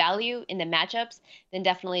lot more value in the matchups than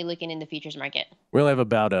definitely looking in the futures market. We only have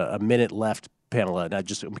about a minute left, Pamela. And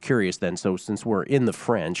I'm curious then. So since we're in the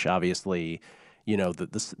French, obviously,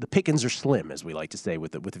 the pickings are slim, as we like to say,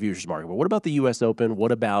 with the futures market. But what about the U.S. Open?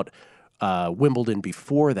 What about Wimbledon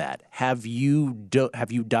before that? Have you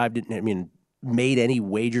dived in? Made any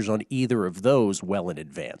wagers on either of those well in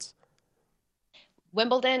advance?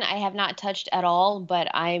 Wimbledon, I have not touched at all, but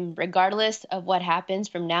regardless of what happens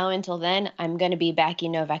from now until then, I'm going to be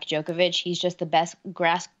backing Novak Djokovic. He's just the best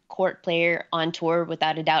grass court player on tour,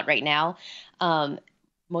 without a doubt, right now.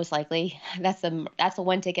 Most likely. That's the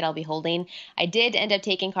one ticket I'll be holding. I did end up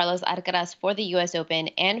taking Carlos Alcaraz for the U.S. Open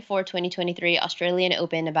and for 2023 Australian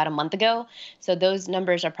Open about a month ago. So those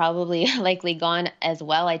numbers are probably likely gone as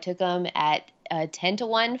well. I took them at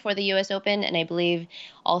 10-1 for the U.S. Open, and I believe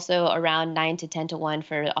also around 9-10-1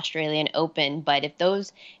 for the Australian Open. But if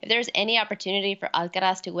there's any opportunity for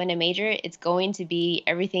Alcaraz to win a major, it's going to be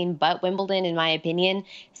everything but Wimbledon, in my opinion,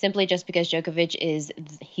 simply just because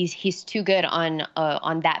Djokovic he's too good on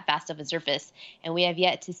that fast of a surface, and we have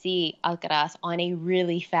yet to see Alcaraz on a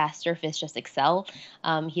really fast surface just excel.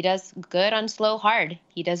 He does good on slow hard.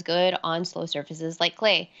 He does good on slow surfaces like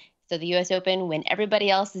clay. So the U.S. Open, when everybody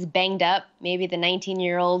else is banged up, maybe the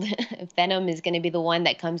 19-year-old Phenom is going to be the one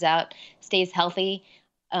that comes out, stays healthy.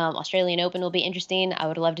 Australian Open will be interesting. I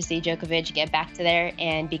would love to see Djokovic get back to there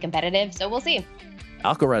and be competitive. So we'll see.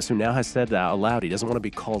 Alcaraz, who now has said aloud he doesn't want to be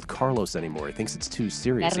called Carlos anymore. He thinks it's too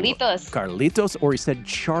serious. Carlitos, or he said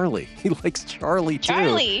Charlie. He likes Charlie,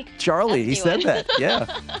 too. Charlie, he said that. Yeah.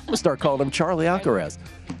 I'm going to start calling him Charlie Alcaraz.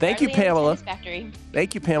 Thank you, Pamela.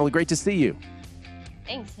 Thank you, Pamela. Great to see you.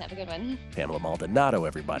 Thanks. Have a good one. Pamela Maldonado,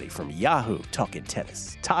 everybody, from Yahoo Talking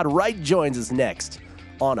Tennis. Todd Wright joins us next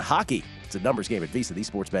on Hockey. It's a numbers game at VSiN, the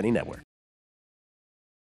Sports Betting Network.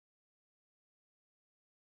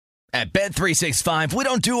 At Bet365, we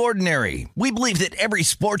don't do ordinary. We believe that every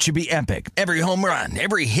sport should be epic. Every home run,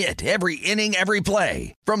 every hit, every inning, every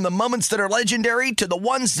play. From the moments that are legendary to the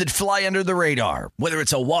ones that fly under the radar. Whether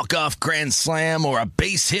it's a walk-off grand slam or a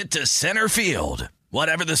base hit to center field.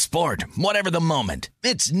 Whatever the sport, whatever the moment,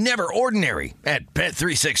 it's never ordinary at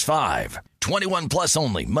Bet365. 21 plus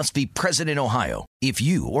only. Must be present in Ohio. If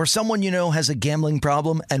you or someone you know has a gambling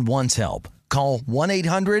problem and wants help, call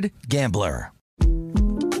 1-800-GAMBLER.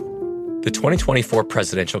 The 2024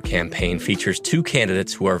 presidential campaign features 2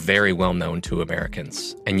 candidates who are very well known to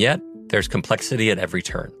Americans. And yet, there's complexity at every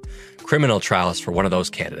turn. Criminal trials for one of those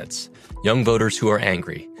candidates. Young voters who are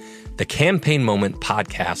angry. The Campaign Moment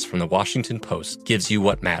podcast from the Washington Post gives you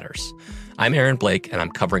what matters. I'm Aaron Blake, and I'm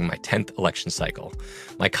covering my 10th election cycle.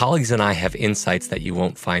 My colleagues and I have insights that you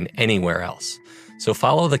won't find anywhere else. So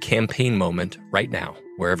follow the campaign moment right now,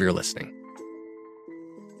 wherever you're listening.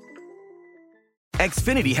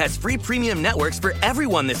 Xfinity has free premium networks for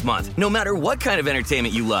everyone this month, no matter what kind of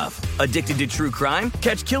entertainment you love. Addicted to true crime?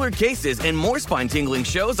 Catch killer cases and more spine-tingling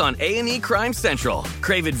shows on A&E Crime Central.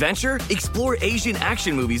 Crave adventure? Explore Asian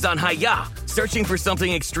action movies on Hi-YAH. Searching for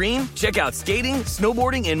something extreme? Check out skating,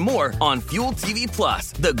 snowboarding, and more on Fuel TV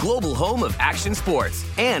Plus, the global home of action sports.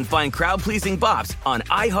 And find crowd-pleasing bops on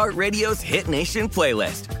iHeartRadio's Hit Nation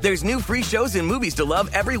playlist. There's new free shows and movies to love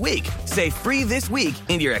every week. Say free this week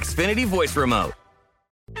in your Xfinity voice remote.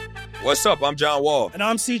 What's up? I'm John Wall. And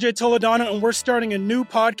I'm CJ Toledano, and we're starting a new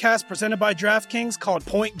podcast presented by DraftKings called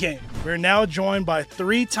Point Game. We're now joined by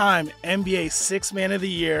three-time NBA Sixth Man of the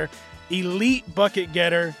Year, elite bucket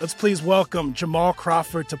getter. Let's please welcome Jamal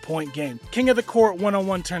Crawford to Point Game. King of the Court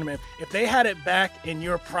one-on-one tournament. If they had it back in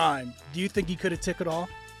your prime, do you think you could have took it all?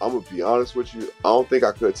 I'm going to be honest with you. I don't think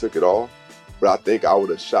I could have took it all, but I think I would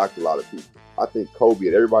have shocked a lot of people. I think Kobe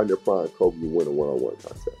and everybody in their prime, Kobe would win a one-on-one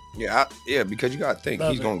contest. Yeah, because you got to think,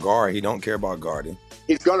 he's going to guard. He don't care about guarding.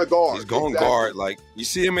 He's going to guard. He's going to guard. Like, you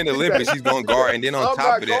see him in the Olympics, he's going to guard. And then on top of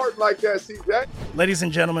that. I'm not guarding like that, CJ. Ladies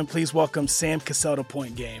and gentlemen, please welcome Sam Cassell to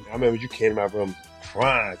Point Game. I remember you came out from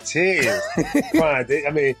crying, tears, crying.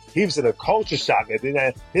 I mean, he was in a culture shock. And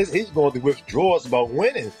then he's going through withdrawals about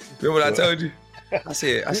winning. Remember what I told you? I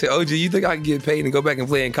said, OG, you think I can get paid and go back and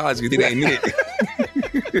play in college because it ain't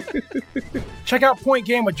it? Check out Point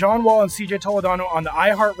Game with John Wall and CJ Toledano on the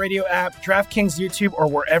iHeartRadio app, DraftKings YouTube, or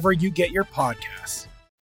wherever you get your podcasts.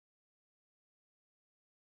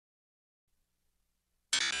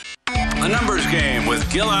 A numbers game with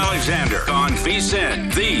Gil Alexander on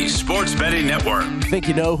VSiN, the sports betting network. Think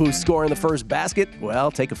you know who's scoring the first basket? Well,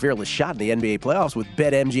 take a fearless shot in the NBA playoffs with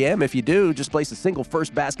BetMGM. If you do, just place a single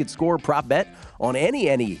first basket score prop bet on any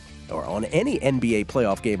NBA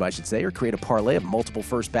playoff game, I should say, or create a parlay of multiple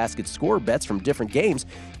first basket score bets from different games.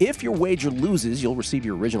 If your wager loses, you'll receive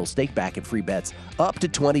your original stake back and free bets up to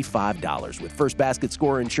 $25. With first basket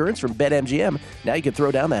score insurance from BetMGM, now you can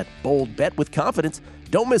throw down that bold bet with confidence.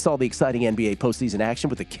 Don't miss all the exciting NBA postseason action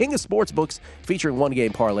with the king of sportsbooks, featuring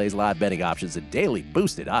one-game parlays, live betting options, and daily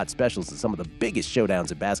boosted odds specials in some of the biggest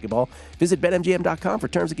showdowns in basketball. Visit BetMGM.com for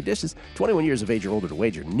terms and conditions. 21 years of age or older to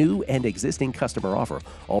wager. New and existing customer offer.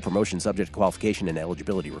 All promotions subject to qualification and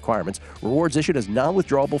eligibility requirements. Rewards issued as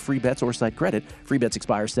non-withdrawable free bets or site credit. Free bets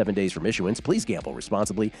expire 7 days from issuance. Please gamble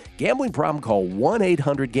responsibly. Gambling problem? Call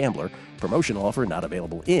 1-800-GAMBLER. Promotional offer not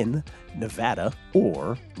available in Nevada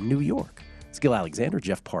or New York. Gil Alexander,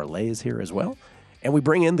 Jeff Parlay is here as well. And we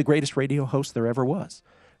bring in the greatest radio host there ever was,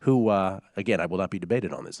 who, again, I will not be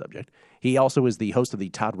debated on this subject. He also is the host of the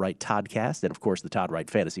Todd Wright Toddcast and, of course, the Todd Wright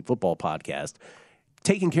Fantasy Football Podcast,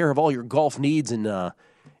 taking care of all your golf needs in the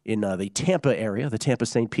Tampa area, the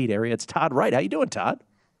Tampa-St. Pete area. It's Todd Wright. How you doing, Todd?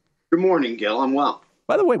 Good morning, Gil. I'm well.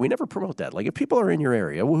 By the way, we never promote that. Like, if people are in your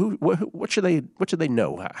area, what should they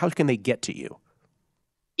know? How can they get to you?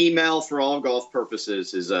 Email for all golf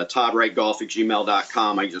purposes is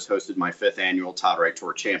toddwrightgolf@gmail.com. I just hosted my 5th annual Todd Wright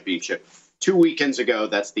Tour Championship 2 weekends ago.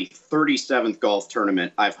 That's the 37th golf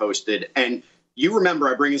tournament I've hosted. And you remember,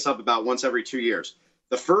 I bring this up about once every 2 years.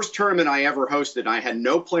 The first tournament I ever hosted, I had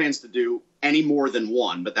no plans to do any more than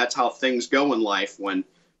one, but that's how things go in life when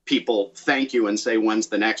people thank you and say, when's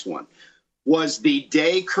the next one? Was the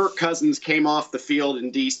day Kirk Cousins came off the field in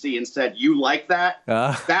D.C. and said, you like that?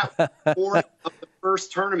 That was the morning of the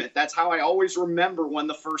first tournament. That's how I always remember when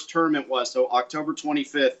the first tournament was. So October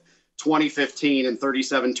 25th, 2015, and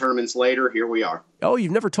 37 tournaments later, here we are. Oh,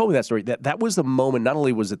 you've never told me that story. That was the moment. Not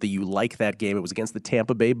only was it that you like that game, it was against the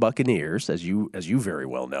Tampa Bay Buccaneers, as you very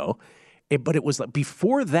well know. But it was like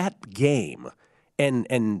before that game,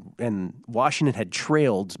 and Washington had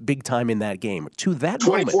trailed big time in that game. To that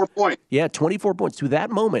 24 points. Yeah, 24 points. To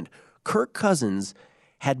that moment, Kirk Cousins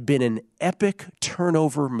had been an epic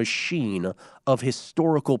turnover machine of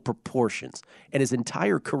historical proportions, and his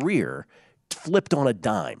entire career flipped on a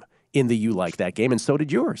dime in the You Like That game, and so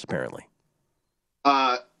did yours, apparently.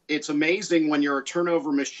 It's amazing when you're a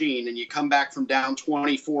turnover machine and you come back from down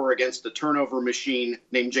 24 against a turnover machine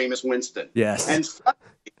named Jameis Winston. Yes. And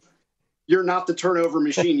you're not the turnover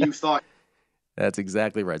machine you thought. That's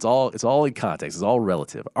exactly right. It's all in context. It's all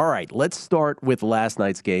relative. All right, let's start with last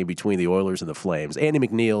night's game between the Oilers and the Flames. Andy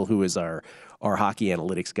McNeil, who is our our hockey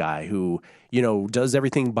analytics guy who, does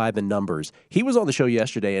everything by the numbers. He was on the show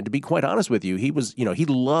yesterday, and to be quite honest with you, he was, he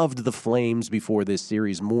loved the Flames before this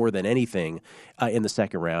series more than anything in the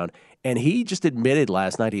second round. And he just admitted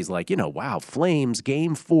last night, he's like, wow, Flames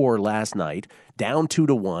game 4 last night, down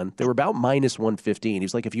 2-1. They were about minus 115.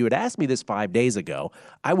 He's like, if you had asked me this 5 days ago,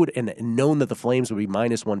 I would, and known that the Flames would be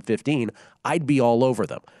minus 115, I'd be all over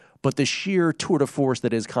them. But the sheer tour de force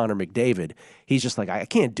that is Connor McDavid, he's just like, I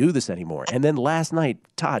can't do this anymore. And then last night,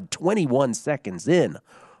 Todd, 21 seconds in,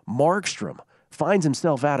 Markstrom finds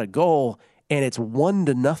himself out of goal, and it's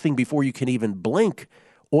 1-0 before you can even blink.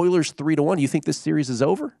 Oilers 3-1. You think this series is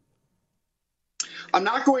over? I'm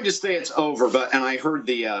not going to say it's over, and I heard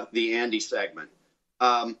the Andy segment.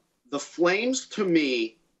 The Flames, to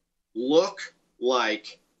me, look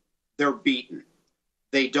like they're beaten.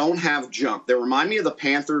 They don't have jump. They remind me of the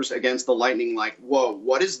Panthers against the Lightning, like, whoa,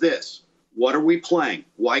 what is this? What are we playing?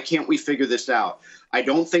 Why can't we figure this out? I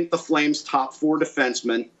don't think the Flames' top 4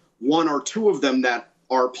 defensemen, 1 or 2 of them that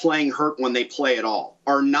are playing hurt when they play at all,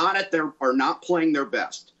 are not playing their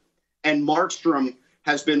best. And Markstrom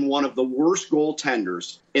has been one of the worst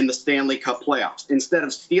goaltenders in the Stanley Cup playoffs. Instead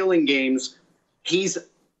of stealing games, he's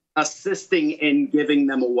assisting in giving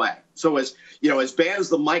them away. So as bad as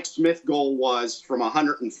the Mike Smith goal was from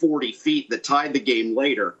 140 feet that tied the game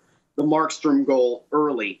later, the Markstrom goal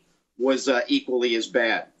early was equally as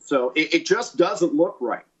bad. So it just doesn't look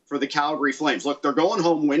right for the Calgary Flames. Look, they're going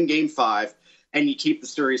home, win game 5, and you keep the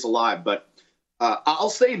series alive. But I'll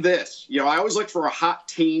say this, I always look for a hot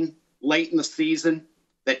team late in the season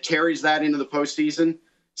that carries that into the postseason.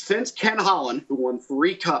 Since Ken Holland, who won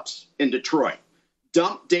 3 cups in Detroit,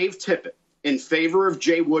 dumped Dave Tippett in favor of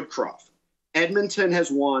Jay Woodcroft, Edmonton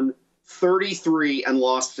has won 33 and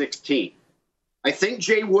lost 16. I think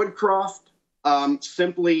Jay Woodcroft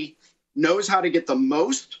simply knows how to get the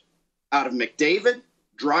most out of McDavid,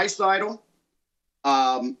 Draisaitl,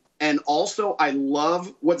 and also I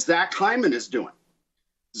love what Zach Hyman is doing.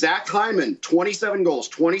 Zach Hyman, 27 goals,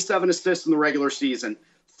 27 assists in the regular season,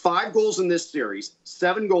 5 goals in this series,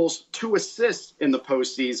 7 goals, 2 assists in the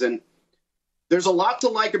postseason. There's a lot to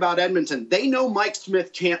like about Edmonton. They know Mike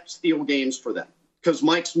Smith can't steal games for them because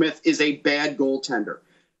Mike Smith is a bad goaltender.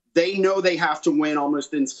 They know they have to win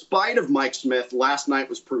almost in spite of Mike Smith. Last night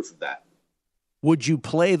was proof of that. Would you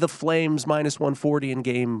play the Flames minus 140 in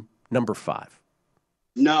game number 5?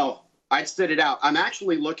 No, I'd sit it out. I'm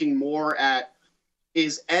actually looking more at,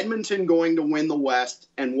 is Edmonton going to win the West,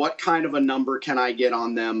 and what kind of a number can I get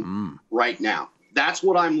on them right now? That's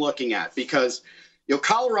what I'm looking at because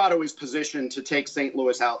Colorado is positioned to take St.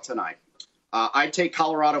 Louis out tonight. I'd take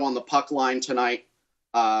Colorado on the puck line tonight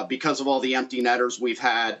because of all the empty netters we've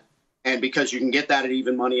had and because you can get that at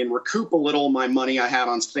even money and recoup a little of my money I had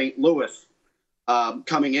on St. Louis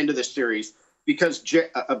coming into this series. Because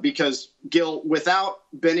Gil, without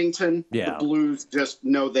Binnington, the Blues just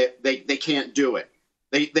know that they can't do it.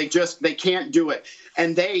 They can't do it.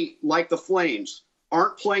 And they, like the Flames,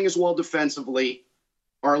 aren't playing as well defensively,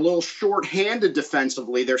 are a little short-handed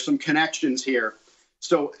defensively. There's some connections here.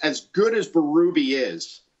 So as good as Berube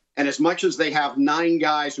is, and as much as they have 9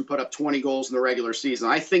 guys who put up 20 goals in the regular season,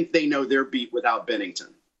 I think they know they're beat without Binnington.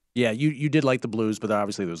 Yeah, you did like the Blues, but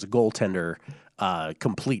obviously there was a goaltender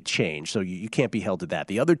complete change, so you can't be held to that.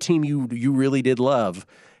 The other team you really did love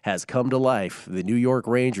has come to life, the New York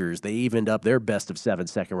Rangers. They evened up their best-of-7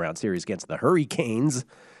 second-round series against the Hurricanes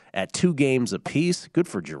at 2 games apiece. Good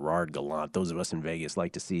for Gerard Gallant. Those of us in Vegas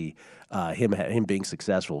like to see him being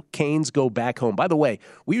successful. Canes go back home. By the way,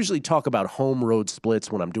 we usually talk about home road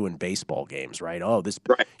splits when I'm doing baseball games, right? Oh, this,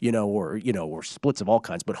 right. Or splits of all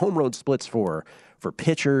kinds. But home road splits for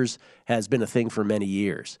pitchers has been a thing for many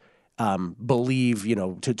years. Believe,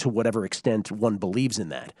 to whatever extent one believes in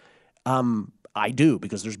that. I do,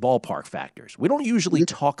 because there's ballpark factors. We don't usually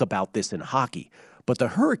talk about this in hockey, but the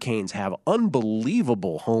Hurricanes have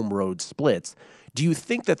unbelievable home road splits. Do you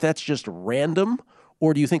think that that's just random,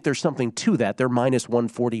 or do you think there's something to that? They're minus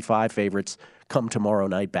 145 favorites come tomorrow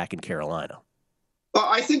night back in Carolina. Well,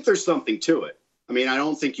 I think there's something to it. I mean, I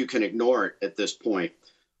don't think you can ignore it at this point.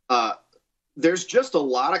 There's just a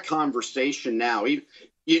lot of conversation now.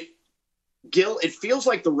 Gil, it feels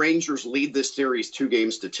like the Rangers lead this series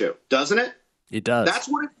 2-2, doesn't it? It does. That's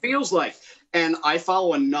what it feels like. And I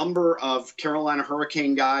follow a number of Carolina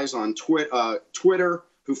Hurricane guys on Twitter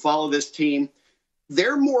who follow this team.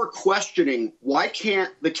 They're more questioning, why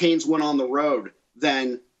can't the Canes win on the road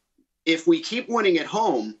than if we keep winning at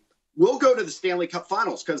home, we'll go to the Stanley Cup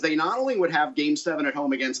Finals, because they not only would have Game 7 at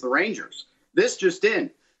home against the Rangers, this just in,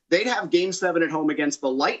 they'd have Game 7 at home against the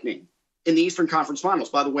Lightning in the Eastern Conference Finals.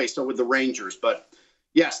 By the way, so would the Rangers. But,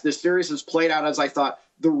 yes, this series has played out as I thought.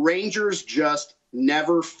 The Rangers just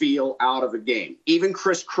never feel out of a game. Even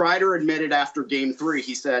Chris Kreider admitted after Game 3,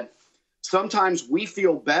 he said, sometimes we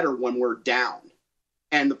feel better when we're down.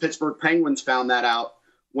 And the Pittsburgh Penguins found that out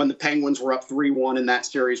when the Penguins were up 3-1 in that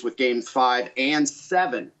series with Games 5 and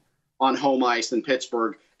 7 on home ice in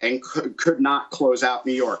Pittsburgh and could not close out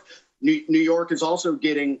New York. New York is also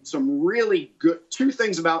getting some really good – two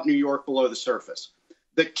things about New York below the surface.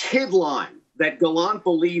 The kid line that Gallant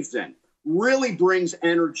believes in really brings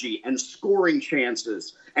energy and scoring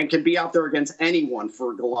chances and can be out there against anyone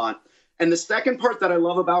for Gallant. And the second part that I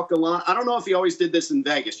love about Gallant, I don't know if he always did this in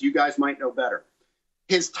Vegas. You guys might know better.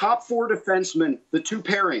 His top 4 defensemen, the 2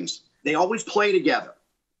 pairings, they always play together.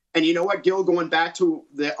 And you know what, Gil, going back to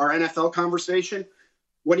our NFL conversation,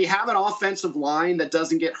 when you have an offensive line that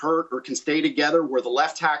doesn't get hurt or can stay together where the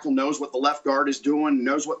left tackle knows what the left guard is doing,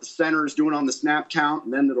 knows what the center is doing on the snap count,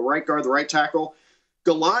 and then to the right guard, the right tackle,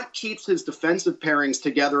 Gallant keeps his defensive pairings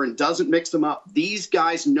together and doesn't mix them up. These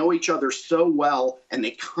guys know each other so well, and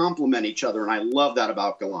they complement each other, and I love that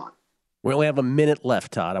about Gallant. We only have a minute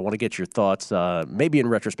left, Todd. I want to get your thoughts, maybe in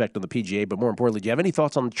retrospect on the PGA, but more importantly, do you have any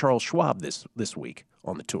thoughts on Charles Schwab this week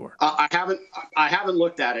on the tour? I haven't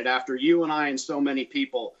looked at it after you and I and so many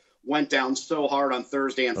people went down so hard on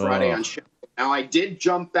Thursday and Friday on show. Now, I did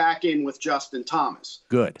jump back in with Justin Thomas.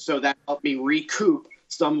 Good. So that helped me recoup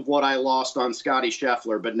some of what I lost on Scotty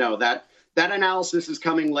Scheffler. But no, that analysis is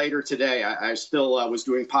coming later today. I still was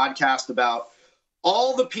doing podcast about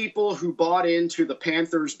all the people who bought into the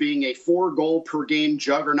Panthers being a 4-goal-per-game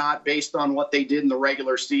juggernaut based on what they did in the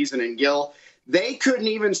regular season. And Gil, they couldn't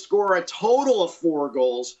even score a total of 4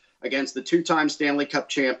 goals against the 2-time Stanley Cup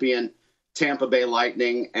champion Tampa Bay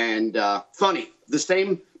Lightning. And funny, the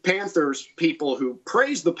same Panthers people who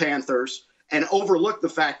praised the Panthers and overlooked the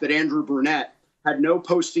fact that Andrew Brunette had no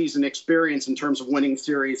postseason experience in terms of winning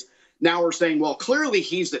series now are saying, well, clearly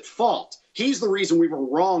he's at fault. He's the reason we were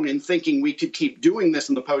wrong in thinking we could keep doing this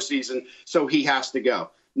in the postseason, so he has to go.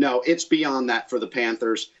 No, it's beyond that for the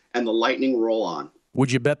Panthers, and the Lightning roll on.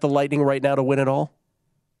 Would you bet the Lightning right now to win it all?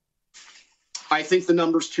 I think the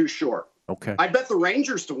number's too short. Okay. I'd bet the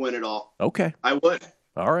Rangers to win it all. Okay. I would.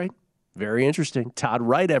 All right. Very interesting. Todd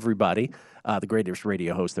Wright, everybody, the greatest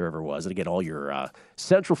radio host there ever was. And again, all your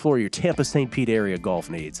Central Florida, your Tampa, St. Pete area golf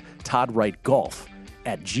needs, Todd Wright Golf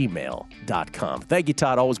at gmail.com. Thank you,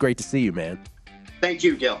 Todd. Always great to see you, man. Thank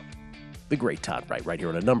you, Gil. The great Todd Wright right here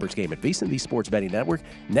on A Numbers Game at VSiN, the Sports Betting Network.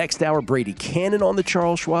 Next hour, Brady Cannon on the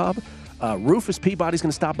Charles Schwab. Rufus Peabody's going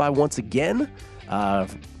to stop by once again.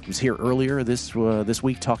 He was here earlier this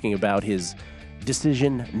week talking about his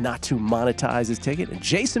decision not to monetize his ticket. And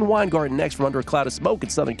Jason Weingarten next from Under a Cloud of Smoke in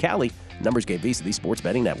Southern Cali. Numbers Game VSiN, the Sports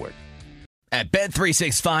Betting Network. At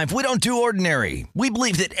Bet365, we don't do ordinary. We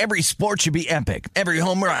believe that every sport should be epic. Every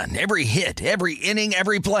home run, every hit, every inning,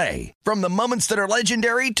 every play. From the moments that are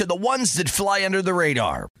legendary to the ones that fly under the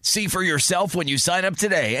radar. See for yourself when you sign up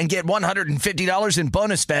today and get $150 in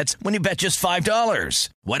bonus bets when you bet just $5.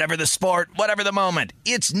 Whatever the sport, whatever the moment,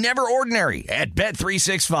 it's never ordinary at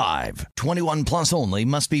Bet365. 21 plus only.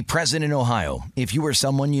 Must be present in Ohio. If you or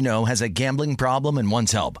someone you know has a gambling problem and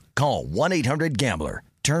wants help, call 1-800-GAMBLER.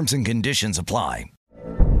 Terms and conditions apply.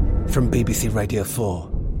 From BBC Radio 4,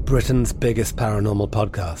 Britain's biggest paranormal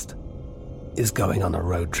podcast is going on a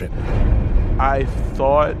road trip. I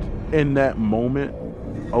thought in that moment,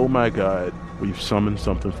 oh my God, we've summoned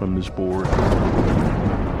something from this board.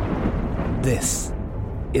 This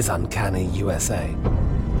is Uncanny USA.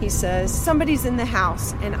 He says, somebody's in the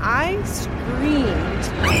house, and I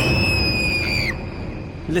screamed...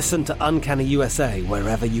 Listen to Uncanny USA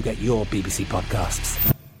wherever you get your BBC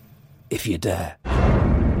podcasts, if you dare.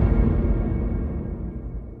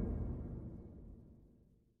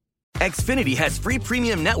 Xfinity has free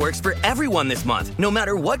premium networks for everyone this month, no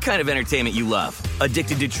matter what kind of entertainment you love.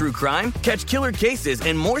 Addicted to true crime? Catch killer cases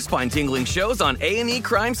and more spine-tingling shows on A&E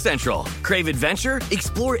Crime Central. Crave adventure?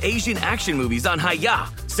 Explore Asian action movies on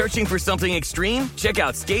Hi-YAH. Searching for something extreme? Check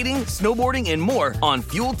out skating, snowboarding, and more on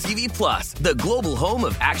Fuel TV Plus, the global home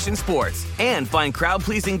of action sports. And find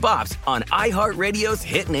crowd-pleasing bops on iHeartRadio's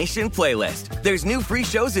Hit Nation playlist. There's new free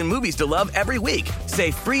shows and movies to love every week. Say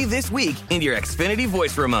free this week in your Xfinity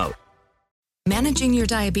voice remote. Managing your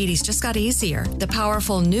diabetes just got easier. The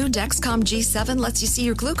powerful new Dexcom G7 lets you see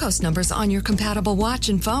your glucose numbers on your compatible watch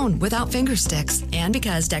and phone without finger sticks. And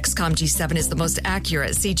because Dexcom G7 is the most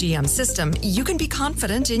accurate CGM system, you can be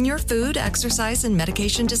confident in your food, exercise, and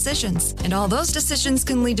medication decisions. And all those decisions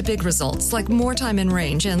can lead to big results like more time in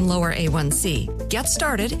range and lower A1C. Get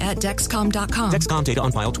started at Dexcom.com. Dexcom data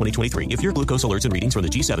on file 2023. If your glucose alerts and readings from the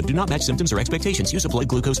G7 do not match symptoms or expectations, use a blood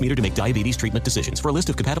glucose meter to make diabetes treatment decisions. For a list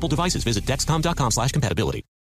of compatible devices, visit Dexcom.com/compatibility.